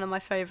is like one of my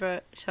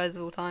favourite shows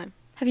of all time.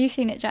 Have you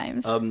seen it,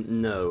 James?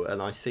 No,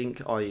 and I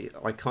think I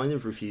kind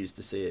of refuse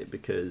to see it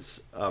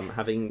because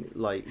having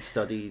like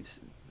studied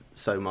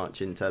so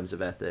much in terms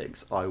of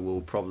ethics, I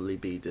will probably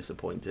be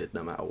disappointed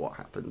no matter what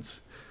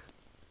happens.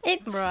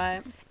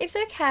 It's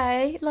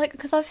okay, like,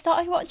 because I've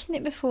started watching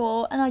it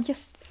before, and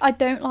I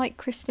don't like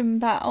Kristen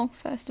Bell,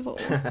 first of all.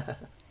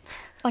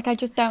 Like, I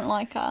just don't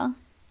like her.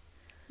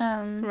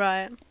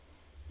 Right.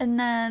 And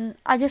then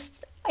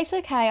it's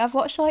okay. I've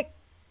watched like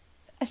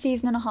a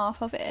season and a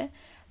half of it,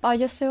 but I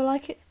just feel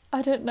like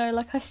I don't know,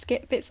 like I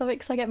skip bits of it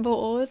because I get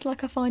bored.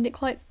 Like I find it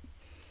quite.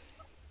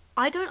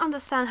 I don't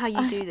understand how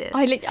you do this.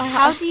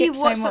 How do you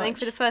watch something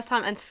for the first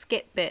time and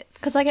skip bits?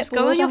 Because I get just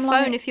bored. Go on your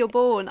phone if you're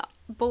bored.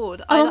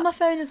 I'm on my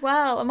phone as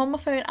well. I'm on my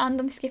phone and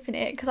I'm skipping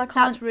it because I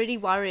can't. That's really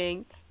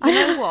worrying. You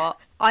know what?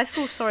 I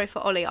feel sorry for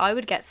Ollie. I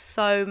would get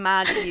so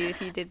mad at you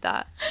if you did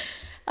that.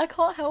 I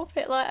can't help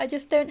it. Like I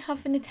just don't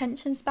have an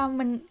attention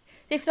span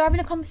if they're having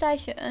a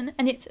conversation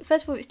and it's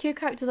first of all it's two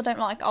characters I don't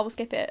like, I will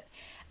skip it.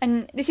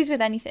 And this is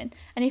with anything.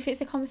 And if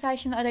it's a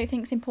conversation that I don't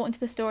think is important to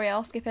the story,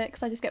 I'll skip it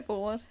because I just get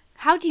bored.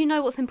 How do you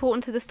know what's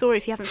important to the story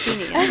if you haven't seen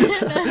it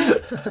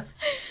yet?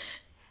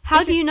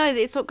 How do you know that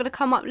it's not going to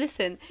come up?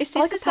 Listen, this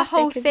is the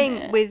whole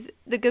thing with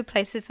The Good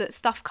Place, is that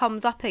stuff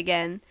comes up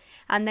again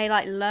and they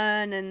like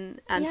learn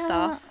and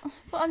stuff.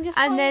 But I'm just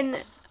then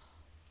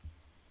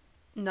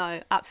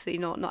no,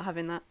 absolutely not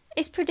having that.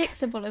 It's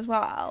predictable as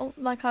well.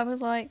 Like I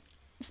was like,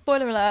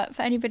 spoiler alert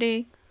for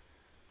anybody,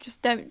 just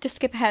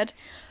skip ahead.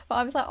 But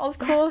I was like, of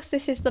course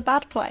this is The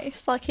Bad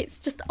Place. Like it's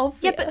just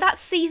obvious. Yeah, but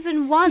that's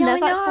season 1.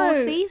 There's like 4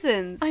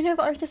 seasons. I know,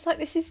 but I was just like,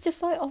 this is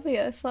just like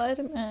obvious. Like I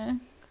don't know.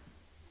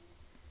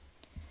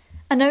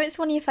 I know it's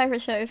one of your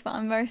favourite shows, but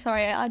I'm very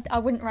sorry. I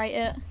wouldn't rate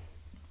it.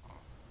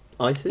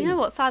 I think. You know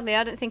what? Sadly,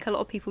 I don't think a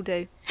lot of people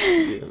do.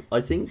 Yeah, I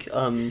think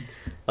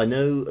I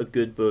know a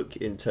good book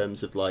in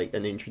terms of like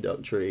an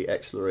introductory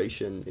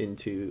exploration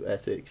into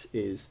ethics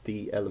is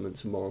The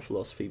Elements of Moral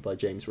Philosophy by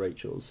James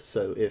Rachels.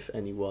 So if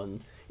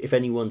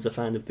anyone's a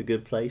fan of The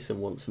Good Place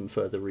and wants some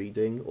further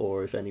reading,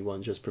 or if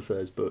anyone just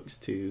prefers books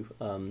to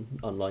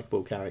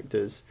unlikable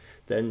characters,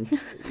 then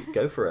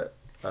go for it.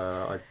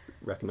 I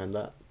recommend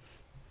that.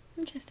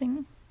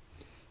 Interesting.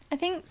 I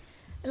think,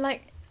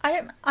 like,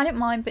 I don't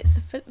mind bits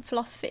of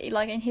philosophy.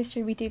 Like in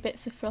history, we do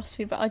bits of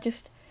philosophy, but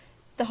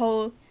the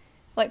whole,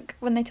 like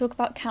when they talk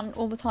about Kant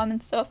all the time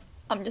and stuff,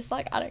 I'm just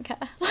like, I don't care.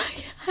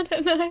 Like I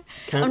don't know.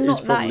 Kant is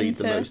probably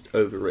the most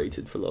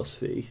overrated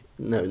philosophy.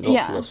 No,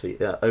 not philosophy.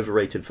 Yeah,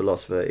 overrated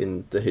philosopher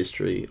in the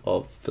history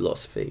of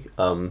philosophy.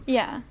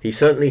 He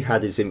certainly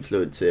had his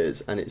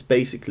influences, and it's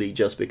basically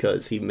just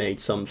because he made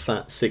some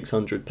fat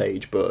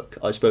 600-page book.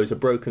 I suppose a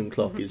broken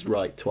clock is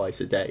right twice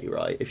a day,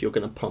 right? If you're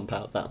going to pump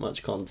out that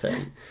much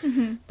content,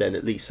 then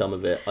at least some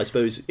of it. I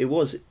suppose it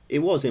was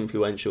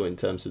influential in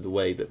terms of the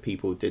way that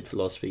people did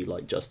philosophy,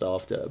 like just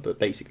after. But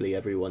basically,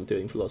 everyone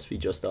doing philosophy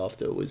just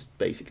after was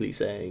basically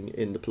saying,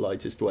 in the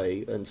politest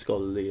way and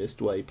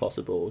scholarliest way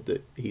possible,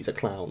 that he's a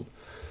clown.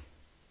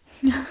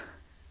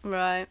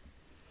 Right.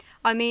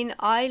 I mean,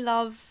 I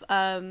love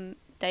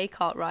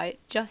Descartes, right?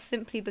 Just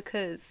simply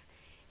because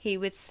he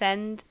would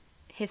send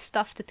his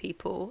stuff to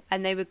people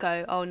and they would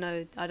go, oh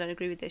no, I don't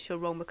agree with this, you're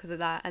wrong because of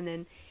that. And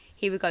then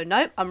he would go,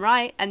 nope, I'm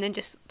right. And then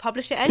just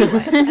publish it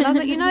anyway. And I was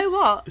like, you know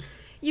what?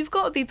 You've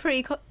got to be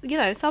pretty,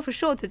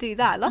 self-assured to do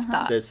that. I love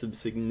that. There's some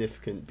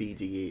significant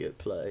BDE at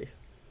play.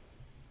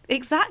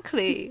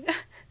 Exactly.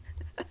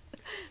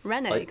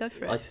 René, go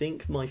for it. I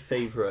think my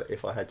favourite,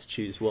 if I had to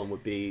choose one,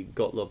 would be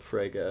Gottlob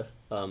Frege,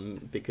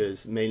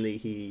 because mainly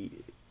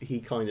he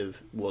kind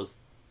of was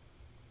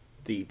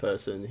the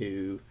person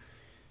who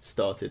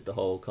started the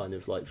whole kind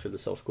of like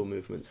philosophical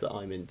movements that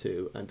I'm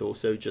into, and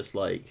also just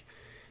like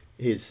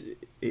his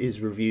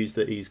reviews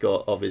that he's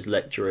got of his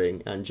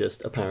lecturing, and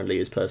just apparently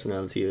his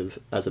personality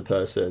as a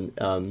person.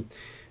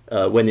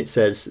 When it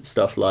says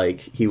stuff like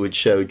he would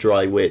show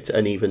dry wit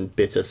and even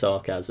bitter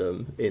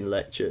sarcasm in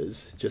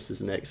lectures, just as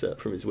an excerpt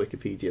from his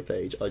Wikipedia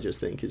page, I just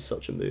think is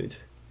such a mood.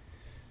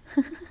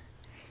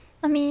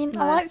 I mean,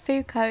 Nice. I like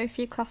Foucault if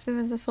you class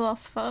him as a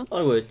philosopher.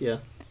 I would, yeah.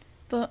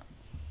 But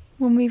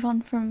we'll move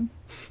on from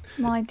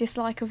my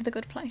dislike of The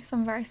Good Place.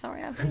 I'm very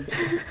sorry, Abby.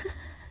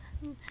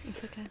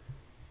 It's okay.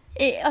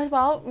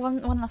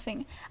 One last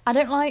thing. I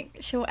don't like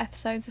short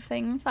episodes of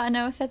things. I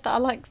know I said that I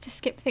like to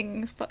skip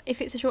things, but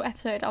if it's a short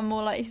episode, I'm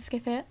more likely to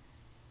skip it.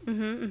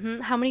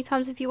 How many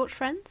times have you watched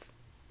Friends?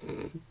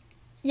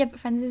 Yeah, but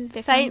Friends is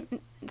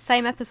different.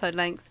 Same episode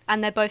length,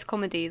 and they're both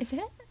comedies. Is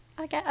it?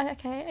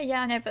 Okay.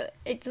 Yeah, I know, but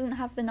it doesn't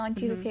have the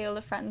 90s appeal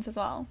of Friends as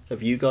well.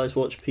 Have you guys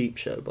watched Peep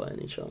Show by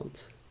any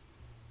chance?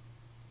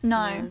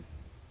 No.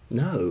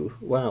 No,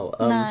 wow.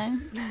 No.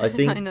 I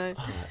think I know.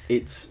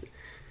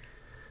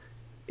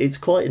 It's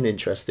quite an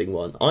interesting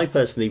one. I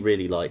personally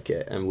really like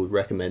it and would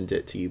recommend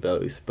it to you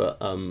both, but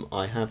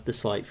I have the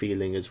slight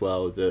feeling as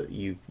well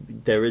that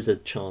there is a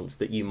chance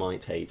that you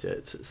might hate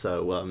it.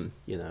 So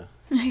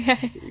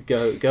Okay.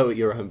 go at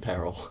your own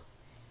peril.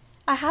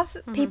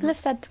 People have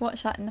said to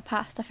watch that in the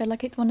past. I feel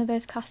like it's one of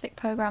those classic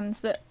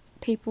programs that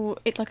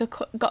it's like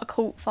got a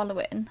cult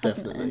following,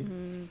 hasn't Definitely. it?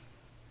 Mm-hmm.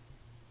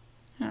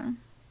 Yeah.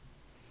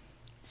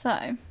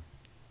 So,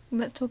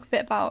 let's talk a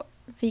bit about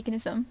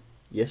veganism.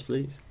 Yes,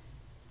 please.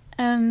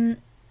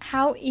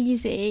 How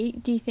easy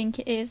do you think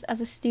it is as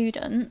a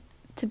student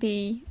to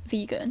be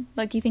vegan?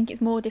 Like, do you think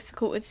it's more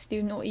difficult as a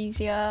student or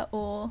easier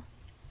or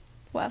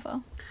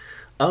whatever?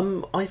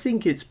 I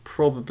think it's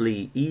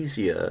probably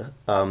easier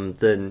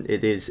than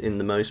it is in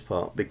the most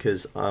part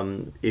because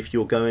if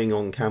you're going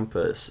on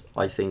campus,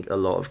 I think a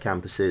lot of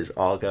campuses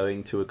are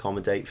going to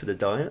accommodate for the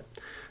diet.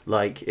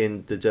 Like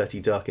in the Dirty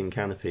Duck and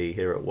Canopy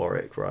here at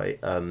Warwick, right?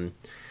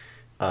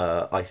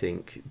 I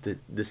think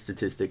the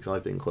statistics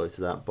I've been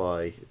quoted at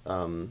by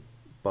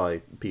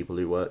people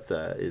who work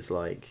there is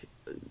like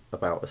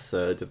about a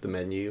third of the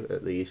menu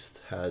at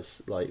least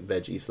has like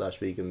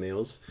veggie/vegan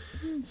meals.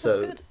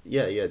 So good.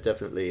 yeah,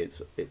 definitely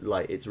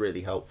it's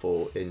really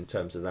helpful in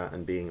terms of that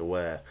and being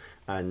aware.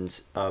 And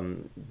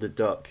the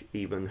Duck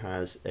even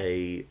has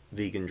a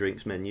vegan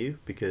drinks menu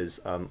because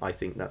I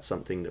think that's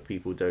something that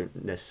people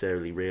don't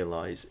necessarily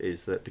realise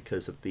is that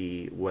because of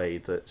the way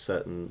that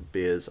certain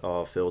beers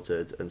are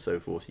filtered and so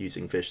forth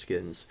using fish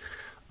skins,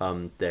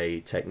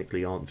 they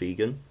technically aren't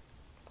vegan.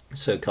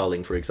 So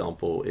Carling, for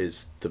example,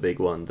 is the big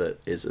one that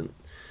isn't.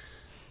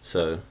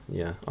 So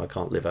yeah, I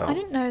can't live out. I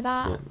didn't know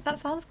that. Yeah. That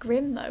sounds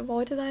grim though.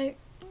 Why do they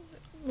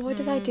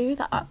do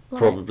that? Like,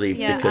 Probably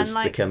Yeah, because and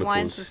like the chemicals.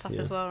 wines and stuff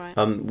as well, right?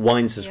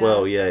 Wines as Yeah.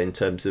 well, yeah. In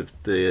terms of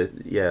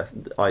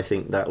I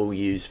think that will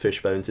use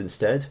fish bones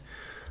instead.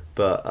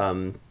 But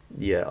Right.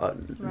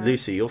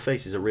 Lucy, your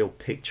face is a real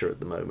picture at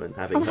the moment.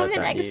 Having I'm heard having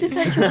an that news.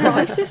 existential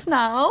crisis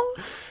now.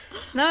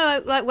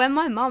 No, like when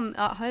my mum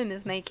at home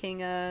is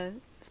making a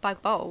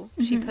spag bowl,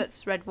 she Mhm.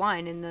 puts red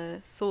wine in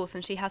the sauce,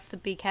 and she has to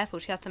be careful.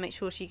 She has to make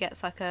sure she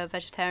gets like a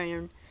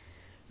vegetarian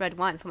red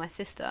wine for my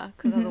sister,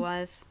 because Mhm.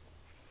 otherwise,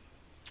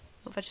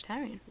 not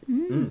vegetarian.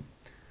 Mm.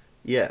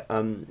 Yeah.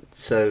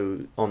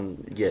 So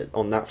on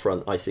that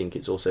front, I think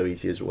it's also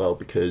easy as well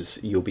because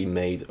you'll be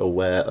made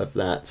aware of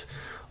that.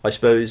 I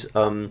suppose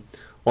on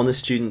a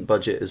student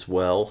budget as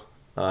well.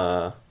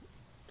 I'm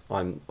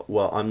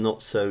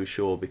not so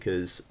sure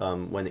because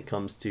when it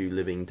comes to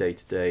living day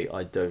to day,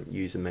 I don't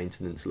use a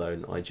maintenance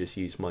loan. I just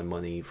use my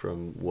money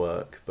from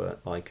work, but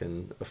I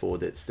can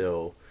afford it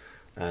still.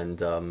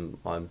 And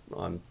I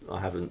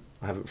haven't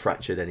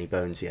fractured any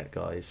bones yet,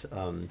 guys.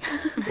 Or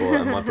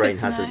my brain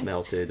Good to hasn't know.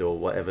 melted, or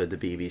whatever the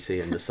BBC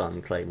and the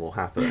Sun claim will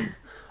happen.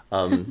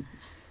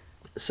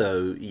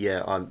 So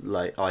yeah,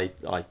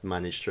 I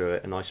managed through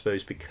it, and I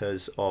suppose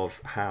because of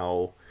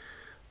how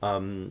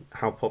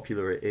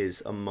popular it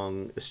is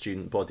among a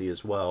student body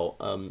as well.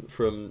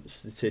 From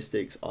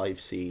statistics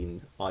I've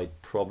seen, I'd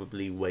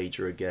probably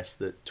wager a guess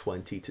that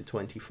 20 to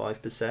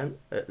 25%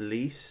 at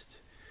least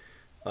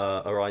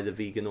are either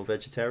vegan or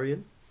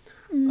vegetarian.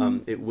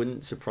 It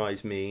wouldn't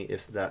surprise me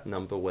if that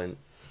number went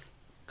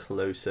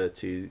closer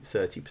to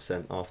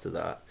 30% after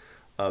that,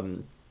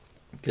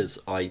 because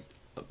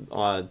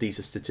these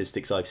are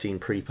statistics I've seen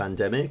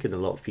pre-pandemic, and a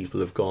lot of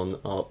people have gone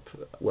up.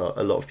 Well,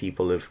 a lot of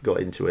people have got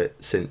into it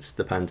since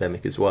the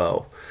pandemic as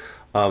well,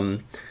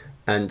 and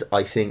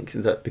I think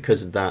that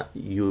because of that,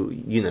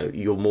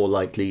 you're more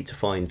likely to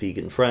find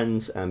vegan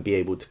friends and be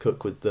able to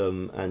cook with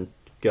them and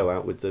go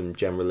out with them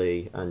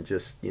generally, and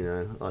just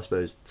I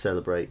suppose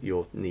celebrate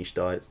your niche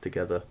diets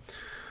together,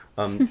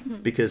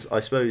 because I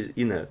suppose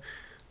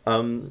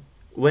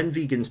when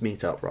vegans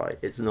meet up, right,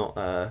 it's not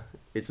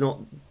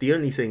the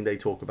only thing they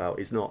talk about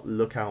is not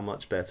look how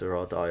much better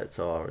our diets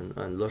are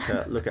and look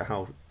at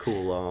how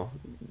cool our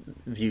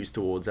views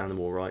towards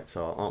animal rights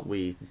are. Aren't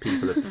we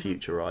people of the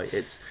future, right?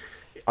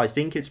 I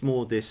think it's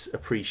more this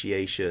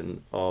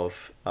appreciation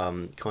of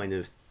kind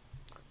of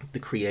the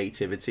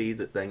creativity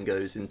that then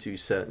goes into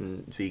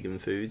certain vegan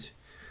foods,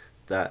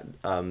 that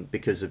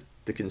because of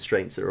the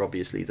constraints that are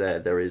obviously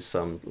there is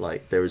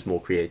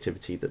more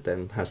creativity that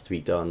then has to be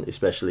done,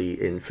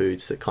 especially in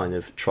foods that kind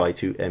of try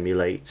to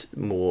emulate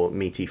more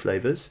meaty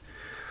flavors.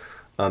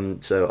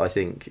 So I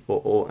think,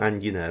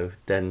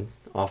 then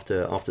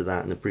after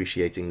that and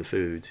appreciating the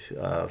food,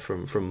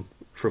 from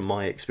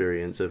my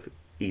experience of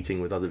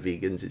eating with other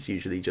vegans, it's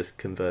usually just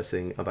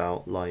conversing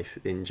about life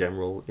in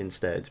general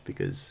instead,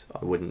 because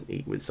I wouldn't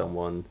eat with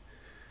someone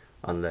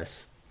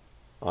unless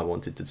I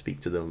wanted to speak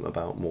to them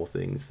about more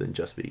things than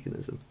just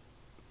veganism.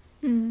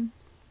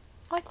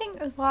 I think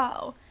as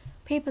well,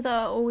 people that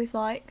are always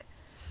like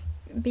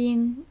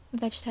being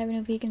vegetarian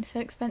or vegan is so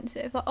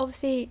expensive. Like,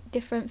 obviously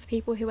different for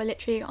people who are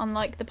literally on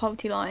like the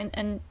poverty line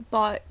and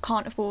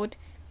can't afford,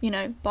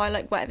 buy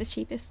like whatever's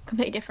cheapest,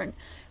 completely different.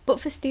 But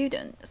for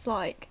students,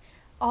 like,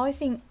 I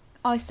think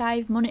I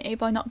save money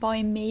by not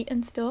buying meat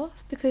and stuff,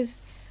 because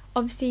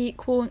obviously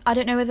corn. I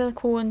don't know whether the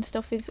corn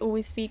stuff is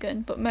always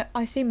vegan, but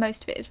I assume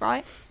most of it is,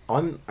 right?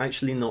 I'm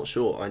actually not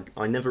sure.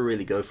 I never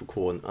really go for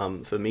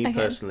corn. For me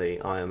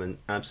personally, I am an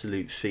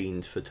absolute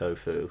fiend for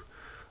tofu.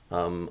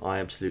 I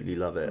absolutely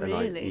love it, and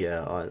Really?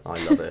 I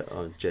love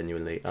it.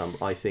 Genuinely.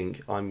 I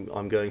think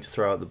I'm going to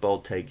throw out the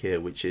bold take here,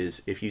 which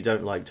is if you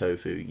don't like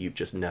tofu, you've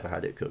just never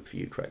had it cooked for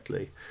you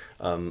correctly.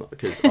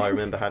 Because I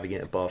remember having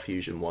it at Bar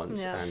Fusion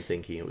once and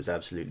thinking it was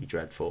absolutely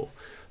dreadful.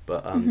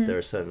 But there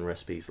are certain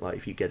recipes, like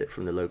if you get it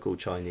from the local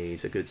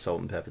Chinese, a good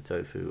salt and pepper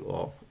tofu,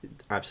 or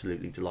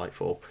absolutely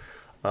delightful.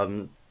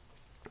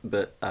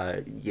 But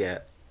yeah.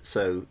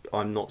 So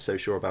I'm not so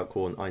sure about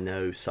corn. I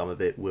know some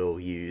of it will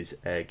use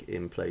egg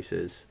in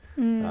places,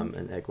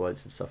 and egg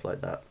whites and stuff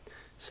like that.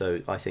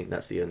 So I think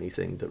that's the only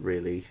thing that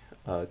really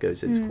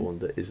goes into corn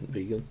that isn't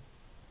vegan.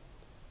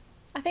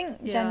 I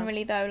think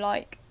generally though,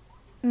 like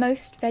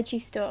most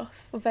veggie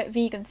stuff or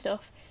vegan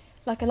stuff,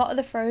 like a lot of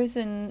the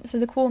frozen, so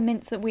the corn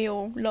mince that we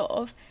all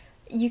love,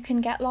 you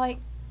can get like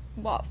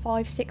what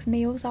 5-6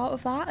 meals out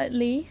of that at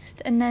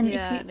least, and then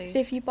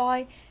if you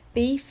buy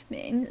beef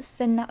mince,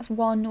 then that's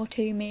 1 or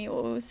 2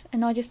 meals,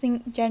 and I just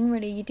think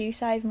generally you do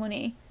save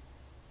money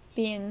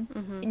being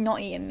not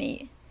eating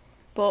meat.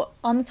 But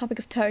on the topic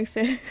of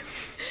tofu,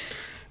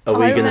 are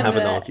we going to have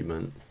an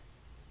argument?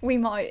 We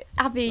might.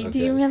 Abby, do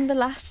you remember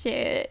last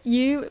year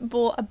you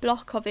bought a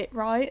block of it,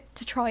 right,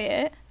 to try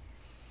it?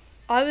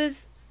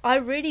 I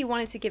really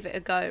wanted to give it a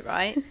go,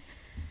 right?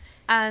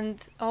 And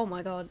oh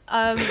my god,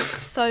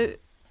 so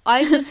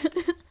I just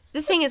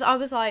the thing is I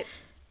was like,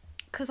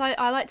 because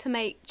I like to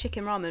make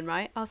chicken ramen,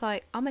 right? I was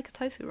like, I'll make a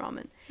tofu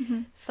ramen.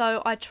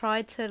 So I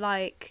tried to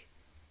like,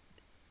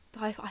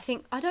 I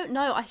think, I don't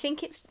know, I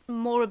think it's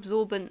more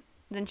absorbent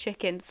than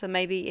chicken, so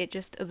maybe it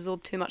just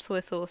absorbed too much soy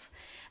sauce.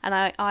 And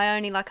I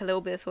only like a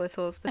little bit of soy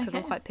sauce because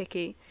I'm quite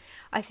picky.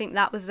 I think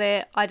that was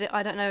it. I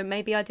don't know,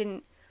 maybe I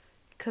didn't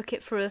cook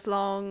it for as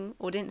long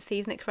or didn't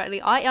season it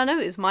correctly. I know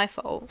it was my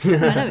fault.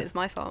 I know it was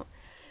my fault.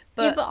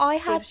 But I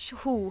had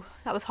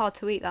that was hard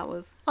to eat. That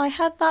was. I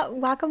had that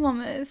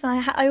Wagamama's.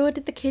 I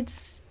ordered the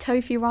kids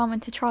tofu ramen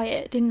to try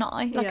it, didn't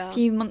I? Like a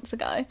few months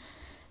ago,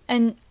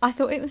 and I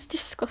thought it was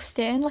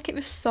disgusting. Like it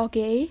was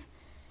soggy.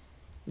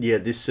 Yeah,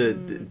 this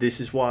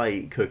is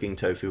why cooking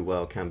tofu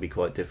well can be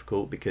quite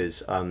difficult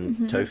because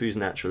tofu is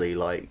naturally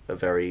like a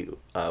very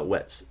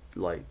wet.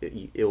 Like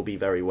it'll be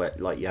very wet.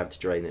 Like you have to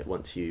drain it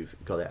once you've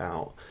got it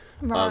out.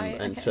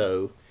 Right.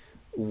 So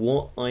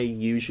what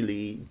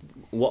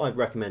I'd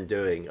recommend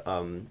doing,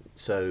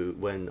 so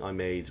when I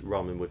made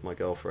ramen with my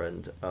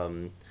girlfriend,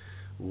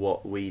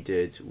 what we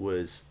did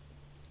was,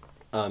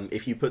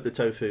 if you put the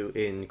tofu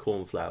in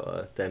corn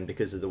flour, then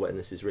because of the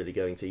wetness is really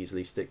going to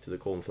easily stick to the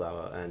corn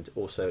flour, and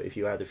also if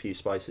you add a few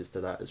spices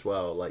to that as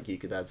well, like you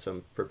could add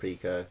some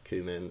paprika,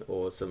 cumin,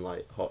 or some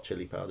like hot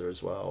chili powder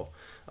as well,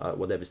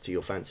 whatever's to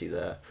your fancy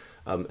there.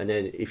 And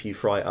then if you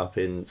fry it up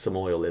in some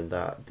oil in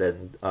that,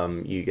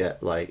 then you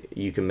get like,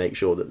 you can make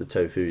sure that the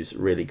tofu's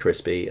really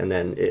crispy, and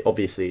then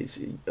obviously it's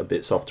a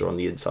bit softer on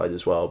the inside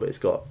as well, but it's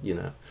got, you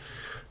know,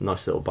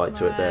 nice little bite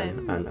to it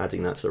then, and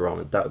adding that to the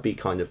ramen. That would be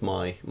kind of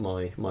my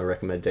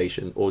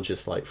recommendation, or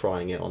just like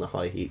frying it on a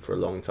high heat for a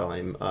long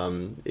time.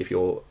 If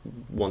you're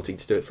wanting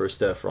to do it for a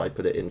stir fry,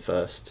 put it in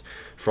first,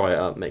 fry it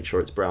up, make sure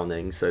it's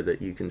browning so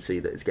that you can see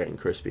that it's getting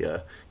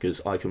crispier,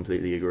 because I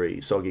completely agree,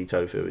 soggy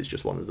tofu is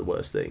just one of the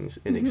worst things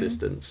in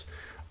existence.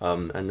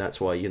 And that's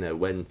why, you know,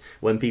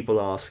 when people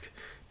ask,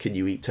 can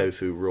you eat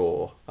tofu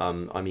raw?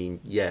 I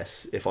mean,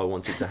 yes, if I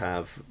wanted to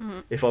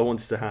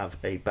have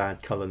a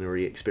bad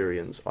culinary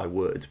experience, I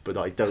would, but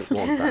I don't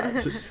want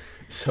that,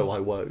 so I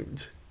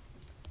won't.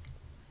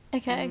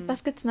 Okay,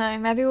 that's good to know.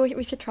 Maybe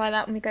we should try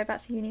that when we go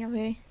back to uni,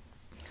 Abby.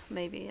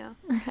 Maybe, yeah.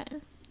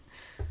 Okay.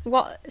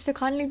 So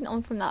kind of leading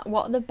on from that,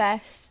 what are the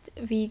best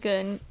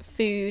vegan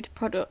food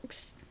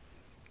products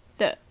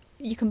that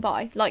you can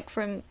buy, like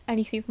from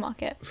any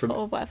supermarket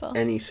or whatever?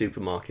 Any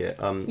supermarket.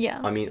 Yeah.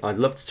 I mean, I'd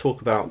love to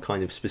talk about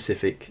kind of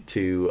specific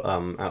to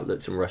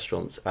outlets and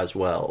restaurants as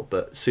well,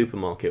 but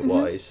supermarket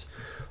wise,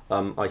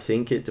 I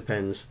think it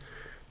depends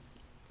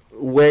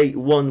where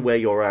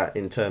you're at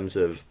in terms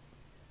of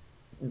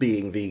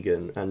being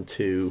vegan, and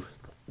two,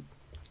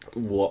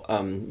 what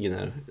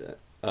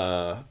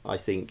I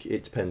think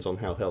it depends on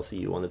how healthy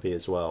you want to be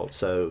as well.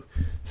 So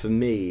for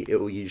me, it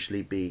will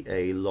usually be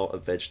a lot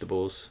of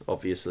vegetables,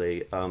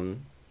 obviously,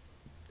 and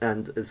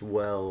as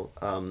well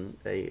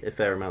a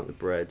fair amount of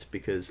bread,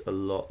 because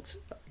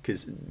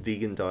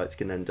vegan diets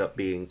can end up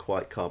being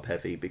quite carb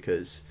heavy,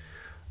 because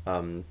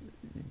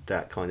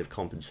that kind of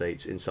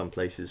compensates in some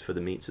places for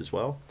the meats as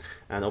well.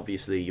 And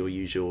obviously your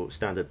usual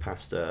standard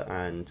pasta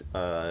and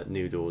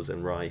noodles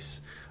and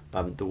rice.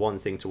 The one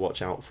thing to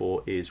watch out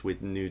for is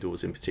with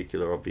noodles in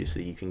particular,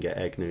 obviously you can get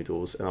egg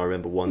noodles, and I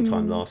remember one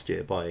time last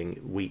year buying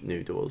wheat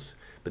noodles,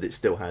 but it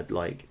still had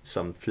like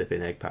some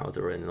flipping egg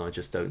powder in, and I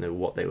just don't know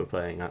what they were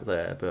playing at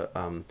there, but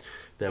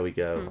there we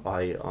go.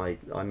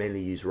 I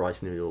mainly use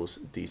rice noodles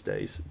these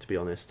days, to be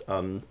honest.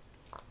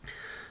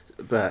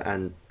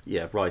 and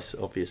yeah, rice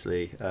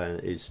obviously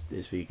is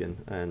vegan,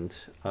 and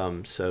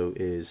so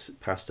is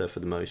pasta for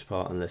the most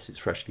part, unless it's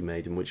freshly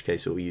made, in which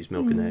case it will use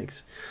milk and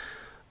eggs.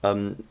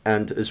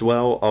 And as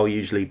well, I'll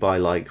usually buy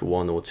like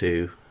 1 or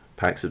 2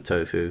 packs of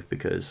tofu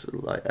because,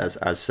 like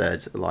as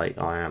said, like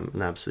I am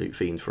an absolute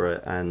fiend for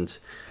it. And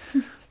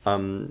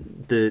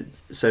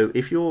so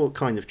if you're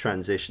kind of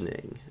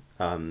transitioning,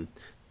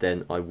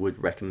 then I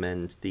would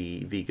recommend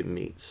the vegan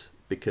meats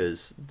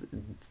because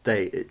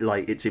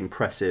it's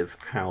impressive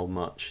how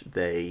much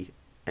they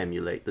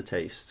emulate the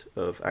taste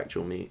of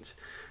actual meat.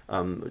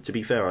 To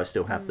be fair, I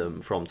still have them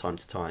from time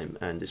to time,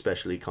 and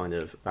especially kind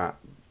of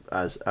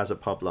as a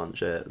pub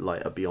lunch,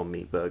 like a Beyond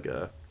Meat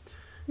burger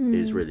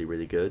is really,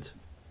 really good.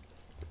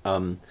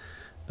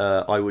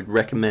 I would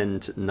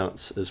recommend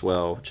nuts as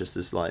well, just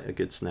as like a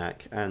good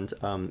snack, and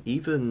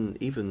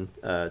even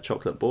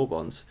chocolate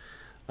Bourbons.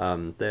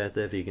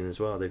 They're vegan as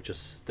well.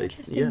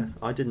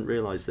 I didn't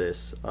realize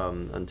this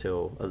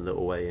until a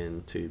little way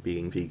into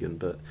being vegan,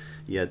 but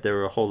yeah, there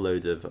are a whole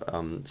load of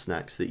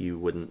snacks that you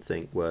wouldn't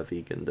think were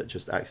vegan that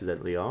just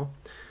accidentally are,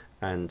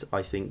 and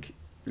I think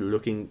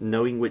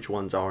knowing which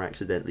ones are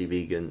accidentally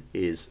vegan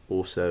is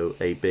also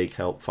a big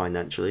help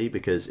financially,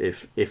 because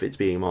if it's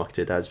being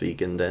marketed as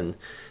vegan, then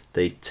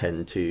they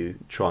tend to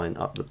try and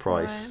up the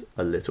price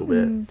a little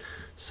bit.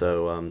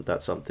 So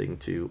that's something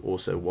to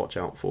also watch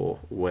out for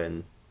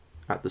when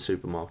at the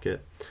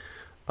supermarket.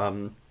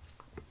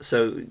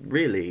 So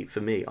really,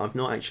 for me, I've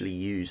not actually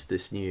used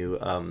this new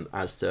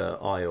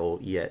Asda aisle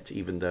yet,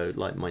 even though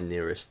like my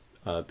nearest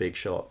big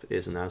shop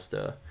is an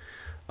Asda,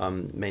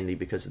 mainly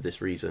because of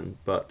this reason.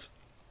 But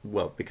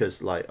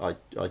because like I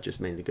just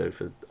mainly go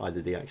for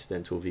either the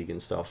accidental vegan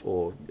stuff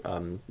or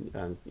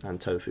and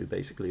tofu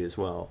basically as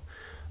well.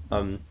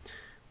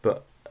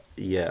 But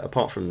yeah,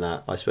 apart from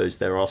that, I suppose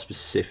there are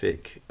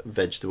specific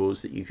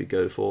vegetables that you could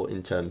go for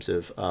in terms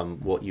of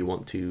what you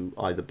want to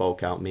either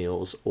bulk out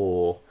meals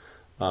or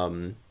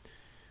in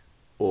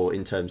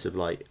terms of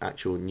like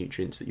actual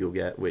nutrients that you'll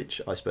get, which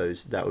I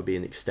suppose that would be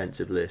an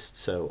extensive list,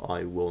 so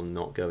I will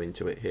not go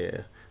into it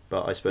here.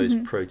 But I suppose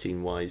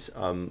protein wise,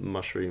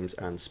 mushrooms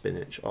and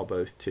spinach are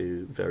both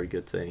 2 very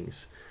good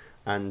things.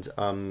 And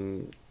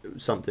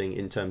something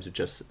in terms of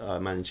just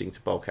managing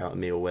to bulk out a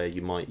meal where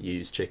you might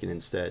use chicken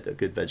instead, a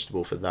good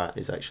vegetable for that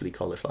is actually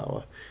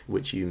cauliflower,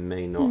 which you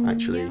may not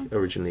actually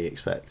originally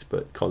expect,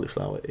 but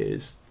cauliflower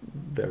is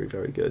very,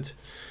 very good,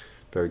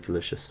 very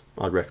delicious.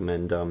 I'd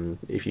recommend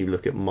if you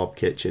look at Mob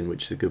Kitchen,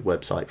 which is a good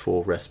website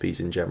for recipes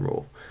in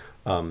general,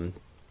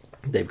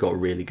 they've got a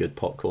really good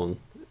popcorn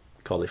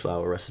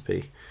cauliflower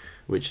recipe,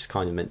 which is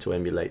kind of meant to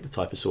emulate the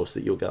type of sauce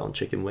that you'll get on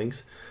chicken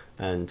wings.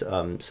 And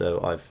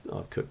so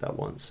I've cooked that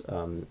once,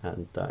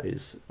 and that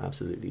is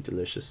absolutely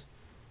delicious.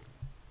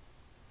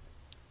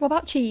 What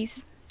about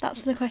cheese?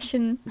 That's the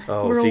question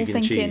we're all vegan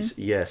thinking. Cheese,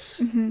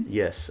 yes,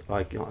 yes.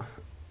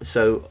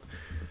 So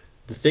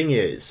the thing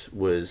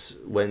was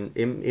when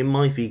in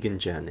my vegan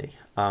journey,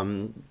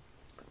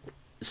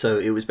 so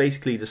it was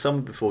basically the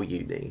summer before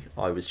uni.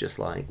 I was just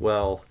like,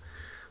 well,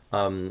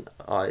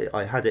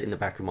 I had it in the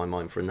back of my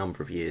mind for a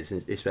number of years,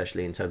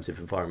 especially in terms of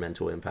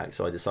environmental impact.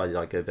 So I decided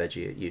I'd go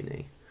veggie at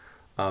uni.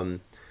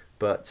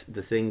 But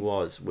the thing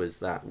was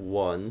that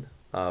one,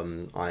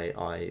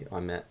 I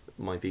met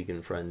my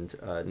vegan friend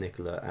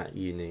Nicola at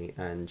uni,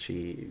 and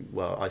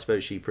I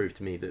suppose she proved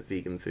to me that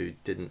vegan food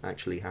didn't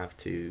actually have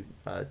to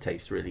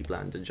taste really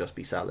bland and just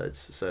be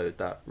salads. So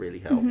that really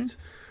helped.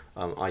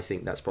 I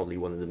think that's probably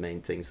one of the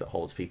main things that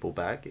holds people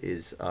back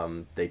is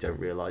they don't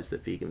realise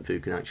that vegan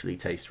food can actually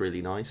taste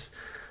really nice.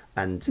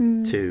 And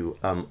 2,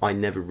 I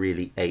never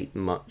really ate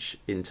much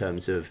in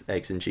terms of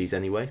eggs and cheese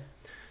anyway.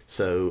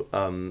 So,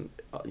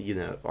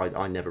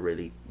 I never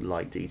really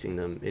liked eating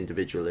them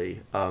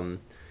individually.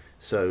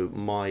 So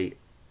my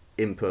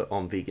input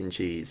on vegan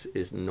cheese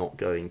is not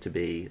going to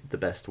be the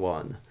best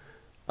one.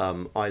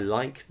 I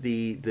like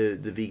the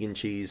vegan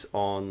cheese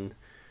on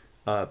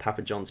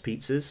Papa John's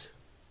pizzas.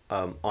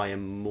 I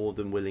am more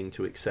than willing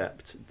to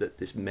accept that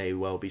this may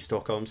well be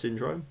Stockholm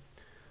Syndrome.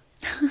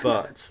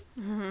 But,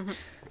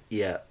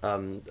 yeah,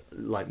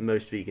 like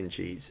most vegan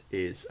cheese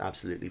is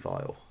absolutely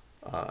vile.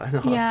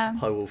 And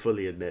I will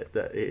fully admit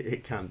that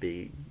it can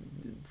be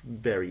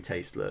very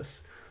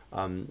tasteless.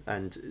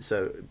 And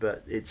so,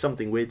 but it's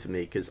something weird for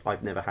me because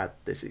I've never had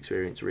this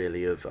experience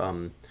really of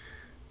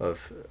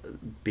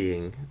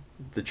being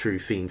the true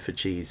fiend for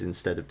cheese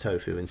instead of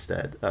tofu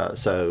instead.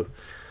 So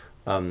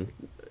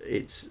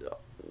it's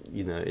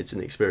it's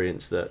an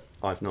experience that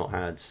I've not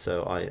had.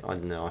 So I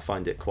don't know. I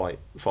find it quite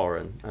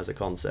foreign as a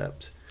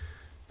concept.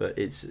 But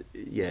it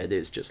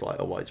is just like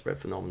a widespread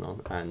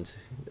phenomenon, and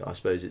I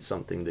suppose it's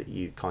something that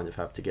you kind of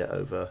have to get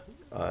over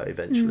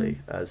eventually,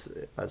 as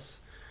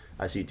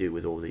you do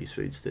with all these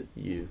foods that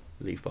you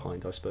leave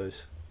behind, I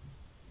suppose.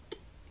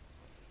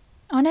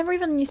 I never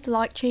even used to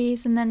like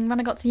cheese, and then when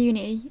I got to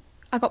uni,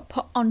 I got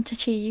put onto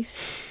cheese,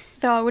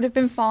 so I would have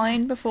been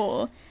fine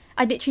before.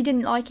 I literally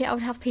didn't like it. I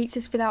would have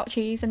pizzas without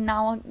cheese, and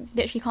now I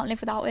literally can't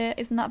live without it.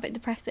 Isn't that a bit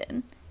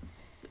depressing?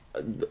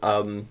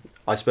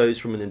 I suppose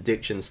from an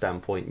addiction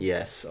standpoint,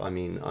 yes. I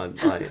mean,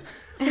 I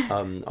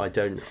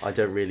don't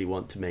really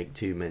want to make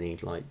too many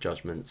like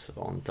judgments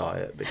on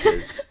diet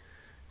because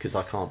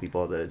I can't be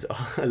bothered.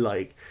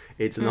 Like,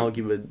 it's an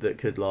argument that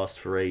could last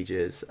for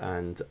ages,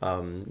 and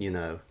you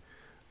know,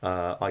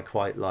 I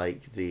quite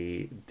like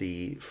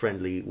the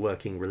friendly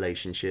working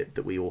relationship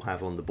that we all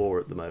have on the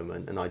board at the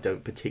moment, and I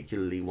don't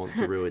particularly want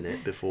to ruin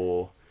it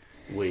before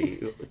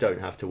we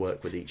don't have to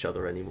work with each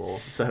other anymore.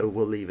 So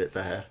we'll leave it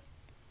there.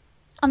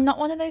 I'm not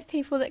one of those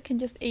people that can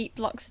just eat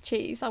blocks of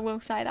cheese, I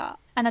will say that.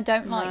 And I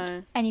don't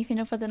like anything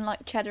other than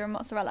like cheddar and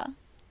mozzarella.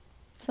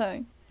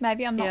 So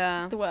maybe I'm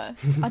not the worst.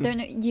 I don't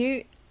know.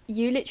 You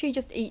literally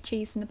just eat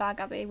cheese from the bag,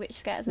 Abby, which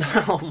scares me.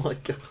 Oh my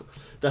god.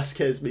 That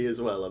scares me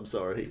as well, I'm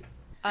sorry.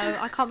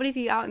 I can't believe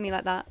you outed me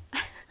like that.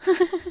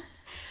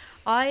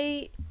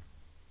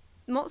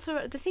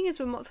 Mozzarella. The thing is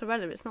with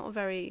mozzarella, it's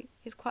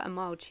quite a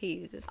mild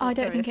cheese. It's not I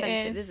don't very think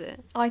offensive, it is. it?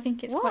 I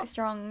think it's quite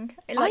strong.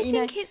 Like, I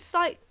think it's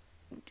like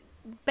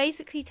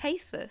basically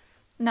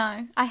tasteless.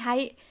 No, I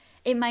hate.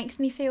 It makes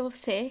me feel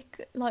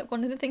sick. Like,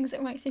 one of the things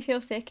that makes me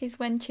feel sick is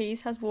when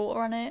cheese has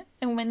water on it,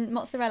 and when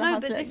mozzarella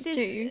has like this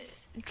juice.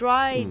 Is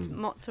dried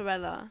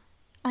mozzarella.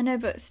 I know,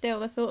 but still,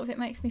 the thought of it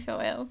makes me feel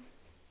ill.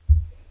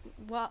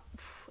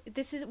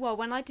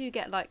 When I do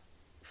get like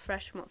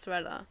fresh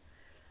mozzarella,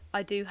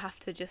 I do have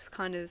to just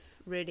kind of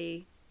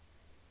really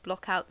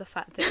block out the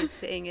fact that it's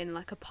sitting in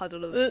like a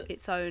puddle of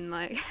its own,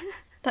 like.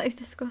 That is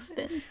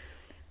disgusting.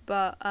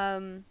 But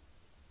I'm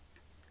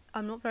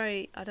not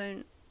very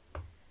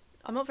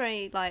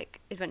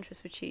like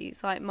adventurous with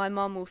cheese. Like, my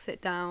mum will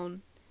sit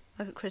down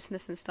like at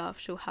Christmas and stuff,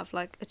 she'll have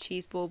like a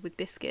cheese board with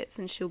biscuits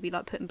and she'll be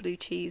like putting blue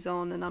cheese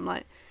on, and I'm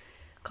like,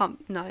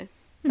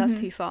 that's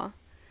too far.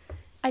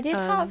 I did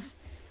have,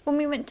 when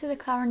we went to the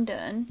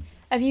Clarendon,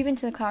 have you been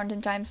to the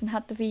Clarendon, James, and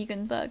had the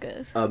vegan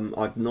burgers?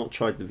 I've not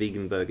tried the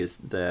vegan burgers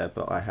there,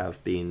 but I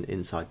have been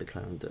inside the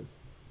Clarendon.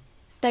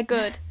 They're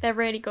good. They're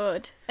really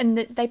good. And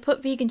they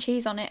put vegan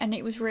cheese on it, and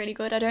it was really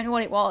good. I don't know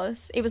what it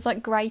was. It was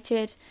like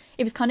grated.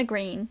 It was kind of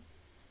green,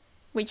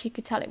 which you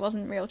could tell it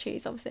wasn't real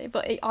cheese, obviously.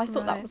 But I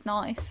thought that was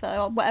nice.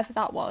 So whatever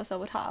that was, I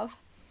would have.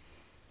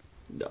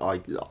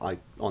 I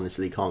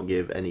honestly can't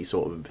give any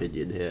sort of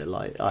opinion here.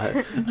 Like,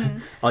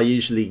 I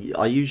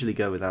usually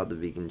go without the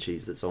vegan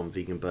cheese that's on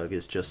vegan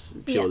burgers,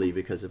 just purely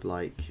because of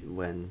like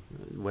when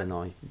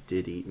I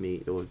did eat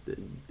meat or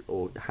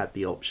had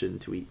the option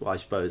to eat. Well, I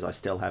suppose I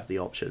still have the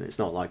option. It's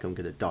not like I'm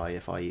gonna die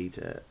if I eat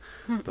it,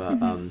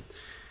 but I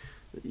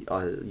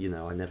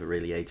never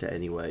really ate it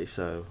anyway,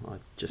 so I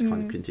just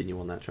kind of continue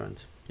on that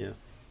trend. Yeah,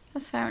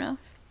 that's fair enough.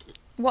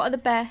 What are the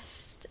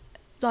best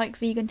like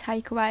vegan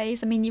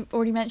takeaways? I mean, you've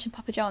already mentioned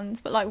Papa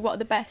John's, but like, what are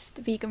the best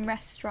vegan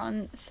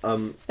restaurants,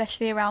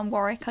 especially around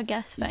Warwick, I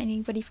guess, for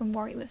anybody from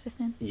Warwick that's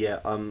listening? Yeah,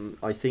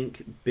 I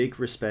think big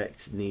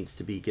respect needs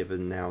to be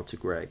given now to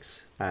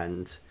Greggs,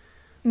 and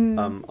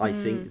I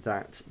think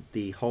that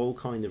the whole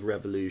kind of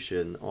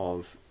revolution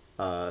of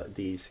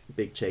these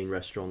big chain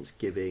restaurants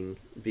giving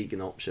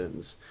vegan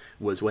options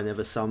was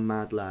whenever some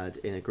mad lad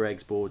in a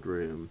Greggs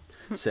boardroom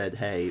said,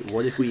 hey,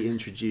 what if we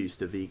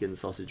introduced a vegan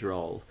sausage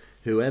roll?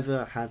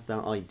 Whoever had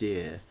that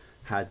idea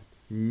had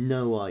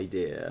no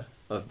idea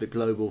of the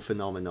global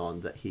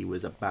phenomenon that he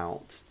was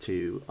about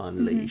to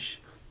unleash.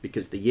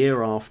 Because the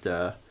year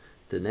after,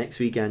 the next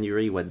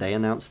veganuary, when they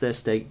announced their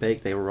steak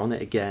bake, they were on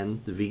it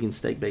again. The vegan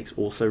steak bake's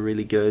also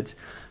really good.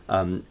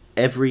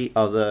 Every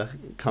other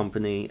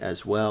company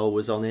as well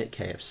was on it.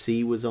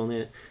 KFC was on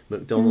it.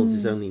 McDonald's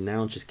is only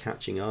now just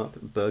catching up.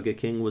 Burger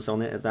King was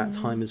on it at that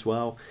time as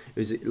well.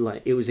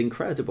 It was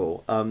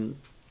incredible.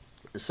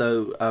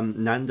 So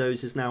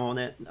Nando's is now on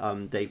it.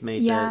 They've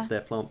made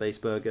their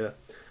plant-based burger.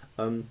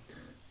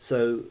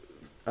 So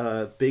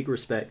big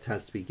respect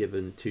has to be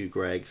given to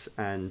Greggs,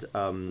 and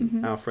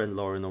our friend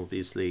Lauren,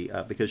 obviously,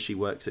 because she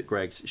works at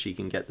Greggs, she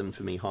can get them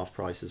for me half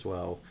price as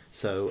well.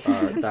 So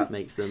that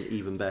makes them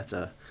even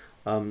better.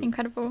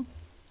 Incredible.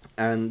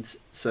 And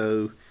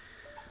so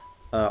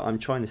I'm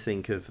trying to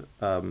think of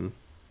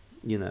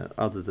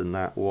other than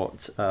that,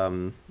 what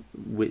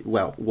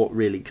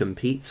really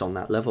competes on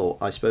that level.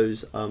 I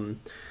suppose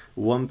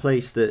one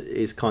place that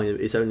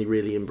is only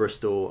really in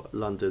Bristol,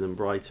 London and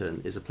Brighton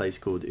is a place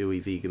called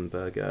Uwe Vegan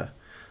Burger,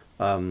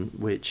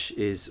 which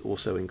is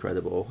also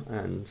incredible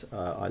and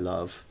I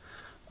love.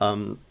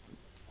 And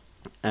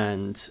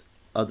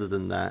other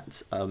than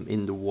that,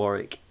 in the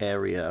Warwick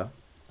area,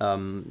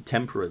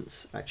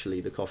 Temperance, actually,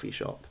 the coffee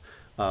shop,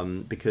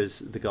 because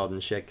the Garden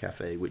Shed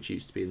Cafe, which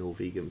used to be an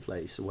all-vegan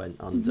place, went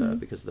under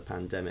because of the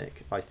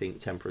pandemic. I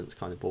think Temperance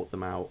kind of bought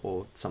them out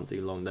or something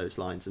along those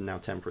lines, and now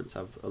Temperance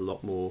have a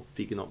lot more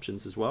vegan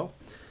options as well.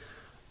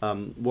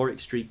 Warwick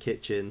Street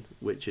Kitchen,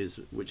 which is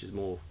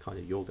more kind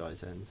of your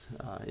guys' ends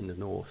in the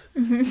north,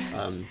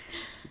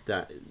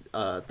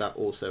 that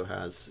also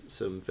has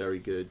some very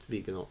good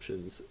vegan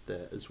options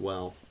there as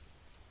well.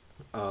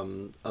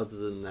 Other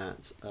than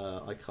that,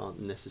 I can't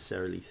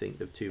necessarily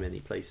think of too many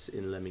places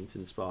in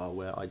Leamington Spa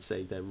where I'd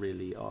say there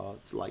really are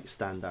like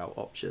standout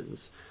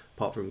options,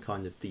 apart from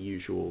kind of the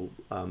usual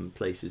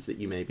places that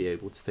you may be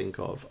able to think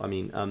of. I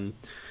mean,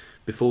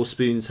 before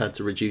Spoons had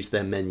to reduce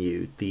their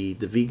menu, the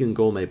vegan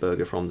gourmet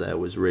burger from there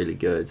was really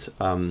good.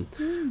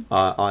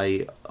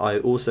 I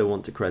also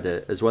want to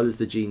credit, as well as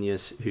the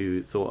genius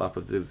who thought up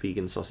of the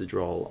vegan sausage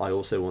roll, I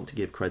also want to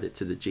give credit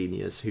to the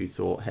genius who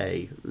thought,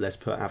 hey, let's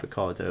put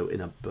avocado in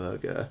a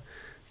burger,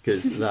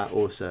 because that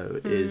also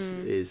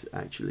is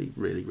actually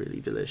really, really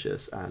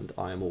delicious, and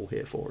I am all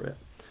here for it.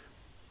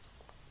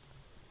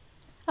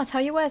 I'll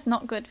tell you where it's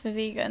not good for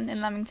vegan in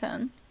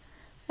Leamington.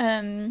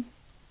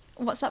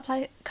 What's that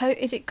place?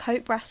 Is it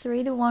Cote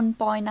Brasserie, the one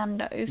by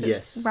Nando's?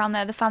 Yes. Around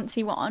there, the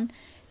fancy one.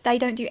 They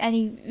don't do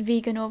any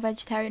vegan or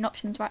vegetarian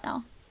options right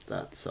now.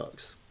 That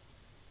sucks.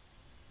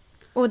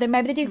 Or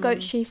maybe they do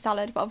goat's cheese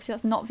salad, but obviously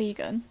that's not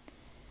vegan.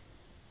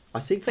 I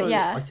think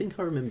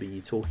I remember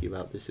you talking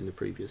about this in the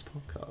previous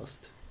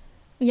podcast.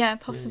 Yeah,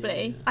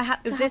 possibly. Yeah. I had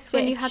to Is have this fish.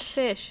 when you had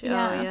fish?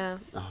 Yeah. Oh, yeah.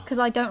 Because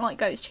I don't like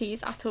goat's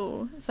cheese at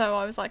all. So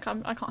I was like,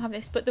 I can't have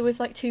this. But there was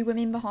like 2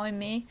 women behind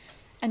me,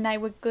 and they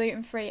were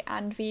gluten-free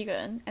and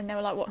vegan, and they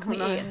were like, what can we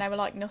eat? And they were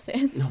like,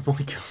 nothing. Oh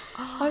my god.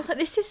 I was like,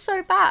 this is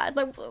so bad.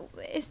 Like,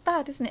 it's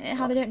bad, isn't it?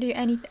 How they don't do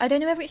anything. I don't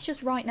know whether it's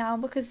just right now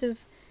because of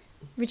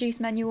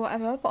reduced menu or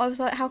whatever, but I was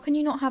like, how can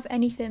you not have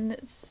anything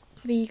that's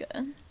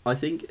vegan? I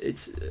think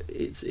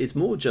it's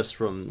more just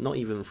from, not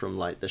even from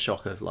like the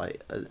shock of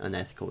like an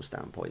ethical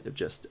standpoint of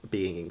just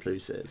being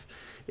inclusive.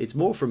 It's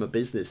more from a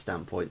business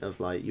standpoint of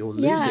like, you're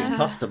losing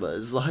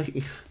customers.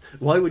 Like,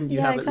 why wouldn't you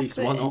have at least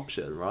one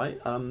option, right?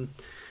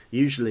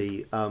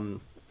 Usually,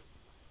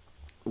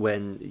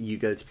 when you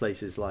go to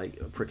places like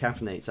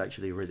Procaffeinate's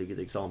actually a really good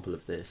example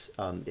of this,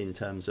 in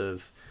terms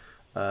of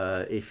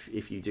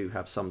if you do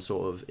have some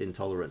sort of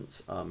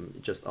intolerance,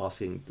 just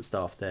asking the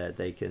staff there,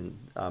 they can,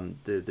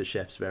 the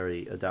chef's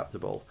very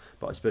adaptable,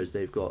 but I suppose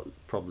they've got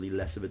probably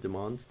less of a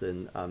demand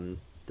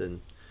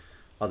than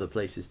other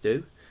places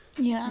do.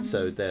 Yeah.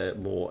 So they're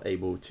more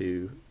able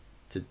to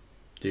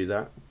do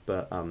that,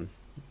 but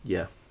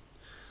yeah.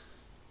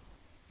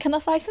 Can I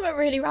say something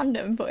really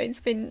random, but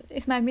it's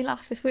made me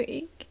laugh this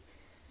week?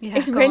 Yeah,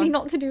 it's really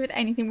not to do with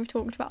anything we've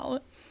talked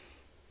about.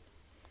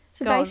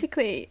 So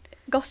basically,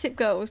 Gossip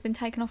Girl has been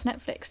taken off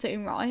Netflix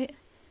soon, right?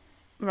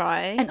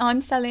 Right. And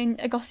I'm selling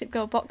a Gossip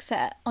Girl box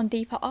set on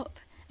Depop,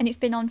 and it's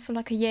been on for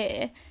like a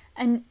year.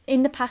 And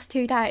in the past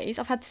 2 days,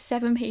 I've had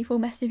 7 people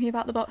messaging me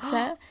about the box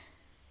set.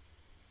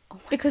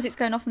 Because it's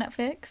going off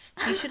Netflix.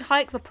 You should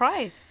hike the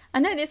price.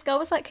 I know, this girl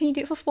was like, can you do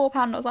it for £4?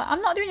 I was like,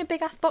 I'm not doing a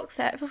big ass box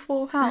set for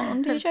 £4.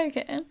 Are you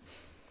joking?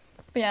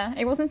 But yeah,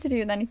 it wasn't to do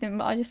with anything,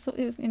 but I just thought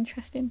it was an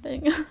interesting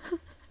thing.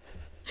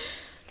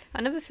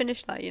 I never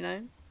finished that, you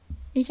know.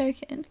 Are you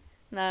joking?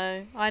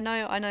 No, I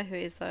know who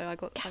it is though. I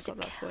got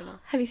that spoiler.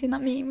 Have you seen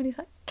that meme when he's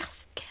like,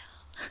 Gossip Girl?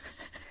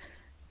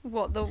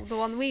 What, the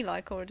one we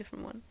like or a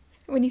different one?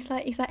 When he's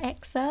like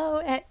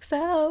XO,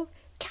 XO,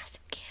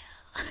 Gossip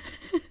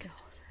Girl. God.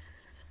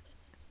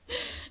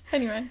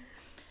 Anyway,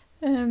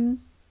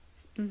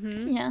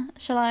 yeah,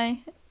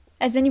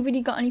 has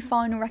anybody got any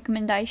final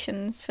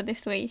recommendations for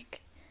this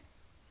week?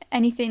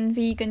 Anything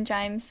vegan,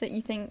 James, that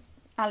you think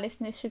our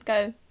listeners should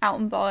go out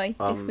and buy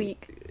this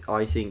week?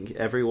 I think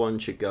everyone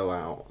should go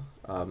out,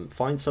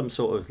 find some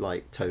sort of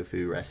like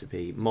tofu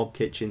recipe. Mob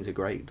Kitchen's a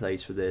great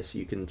place for this.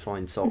 You can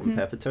find salt and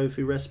pepper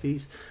tofu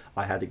recipes.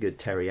 I had a good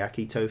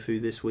teriyaki tofu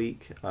this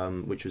week,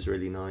 which was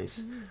really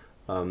nice.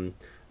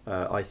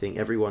 I think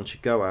everyone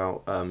should go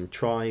out,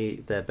 try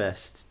their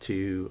best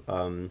to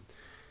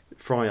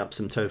fry up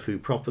some tofu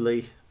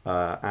properly,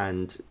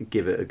 and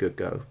give it a good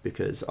go,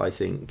 because I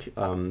think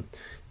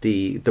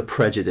the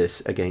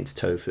prejudice against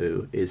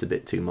tofu is a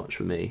bit too much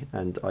for me,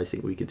 and I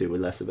think we could do with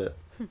less of it.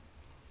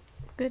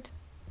 Good.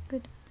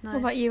 Nice. What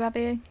about you,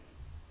 Abby?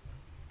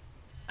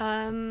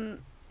 The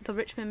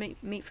Richmond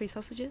meat-free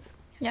sausages.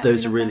 Yeah,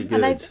 those are really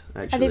good, actually.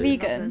 Are they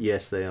vegan?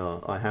 Yes, they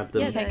are. I had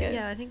them.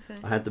 Yeah, I think so.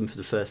 I had them for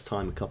the first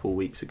time a couple of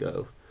weeks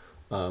ago.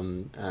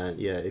 And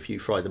yeah, if you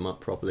fry them up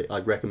properly,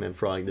 I'd recommend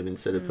frying them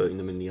instead of putting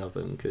them in the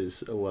oven,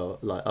 because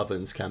like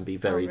ovens can be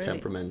very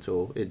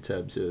temperamental in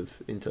terms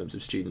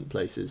of student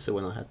places. So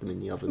when I had them in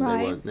the oven,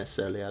 they weren't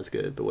necessarily as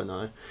good, but when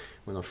I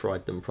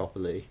fried them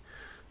properly,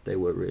 they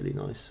were really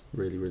nice,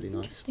 really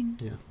nice.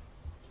 Yeah.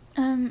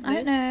 I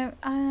don't know.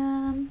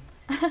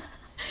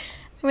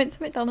 I went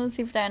to McDonald's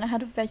the other day and I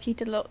had a veggie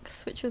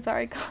deluxe, which was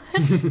very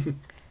good.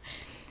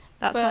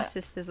 That's my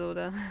sister's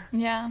order.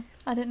 Yeah,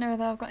 I don't know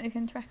whether I've got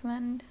anything to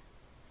recommend.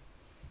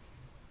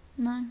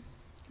 No.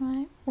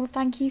 Right. Well,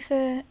 thank you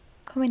for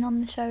coming on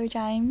the show,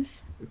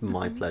 James.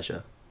 My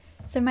pleasure.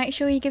 So make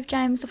sure you give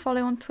James a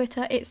follow on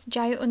Twitter. It's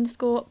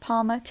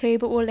J_Palmer2,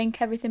 but we'll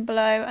link everything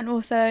below. And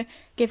also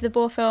give the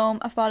Boar Film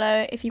a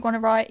follow if you want to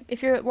write.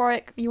 If you're at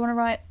Warwick, you want to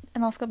write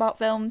and ask about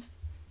films,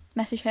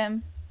 message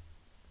him.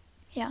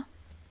 Yeah.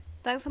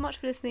 Thanks so much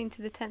for listening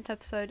to the 10th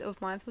episode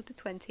of Mindful to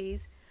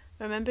 20s.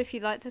 Remember, if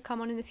you'd like to come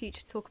on in the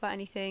future to talk about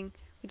anything,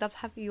 we'd love to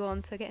have you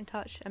on, so get in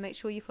touch and make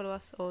sure you follow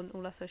us on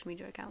all our social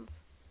media accounts.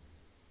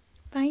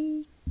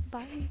 Bye.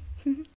 Bye.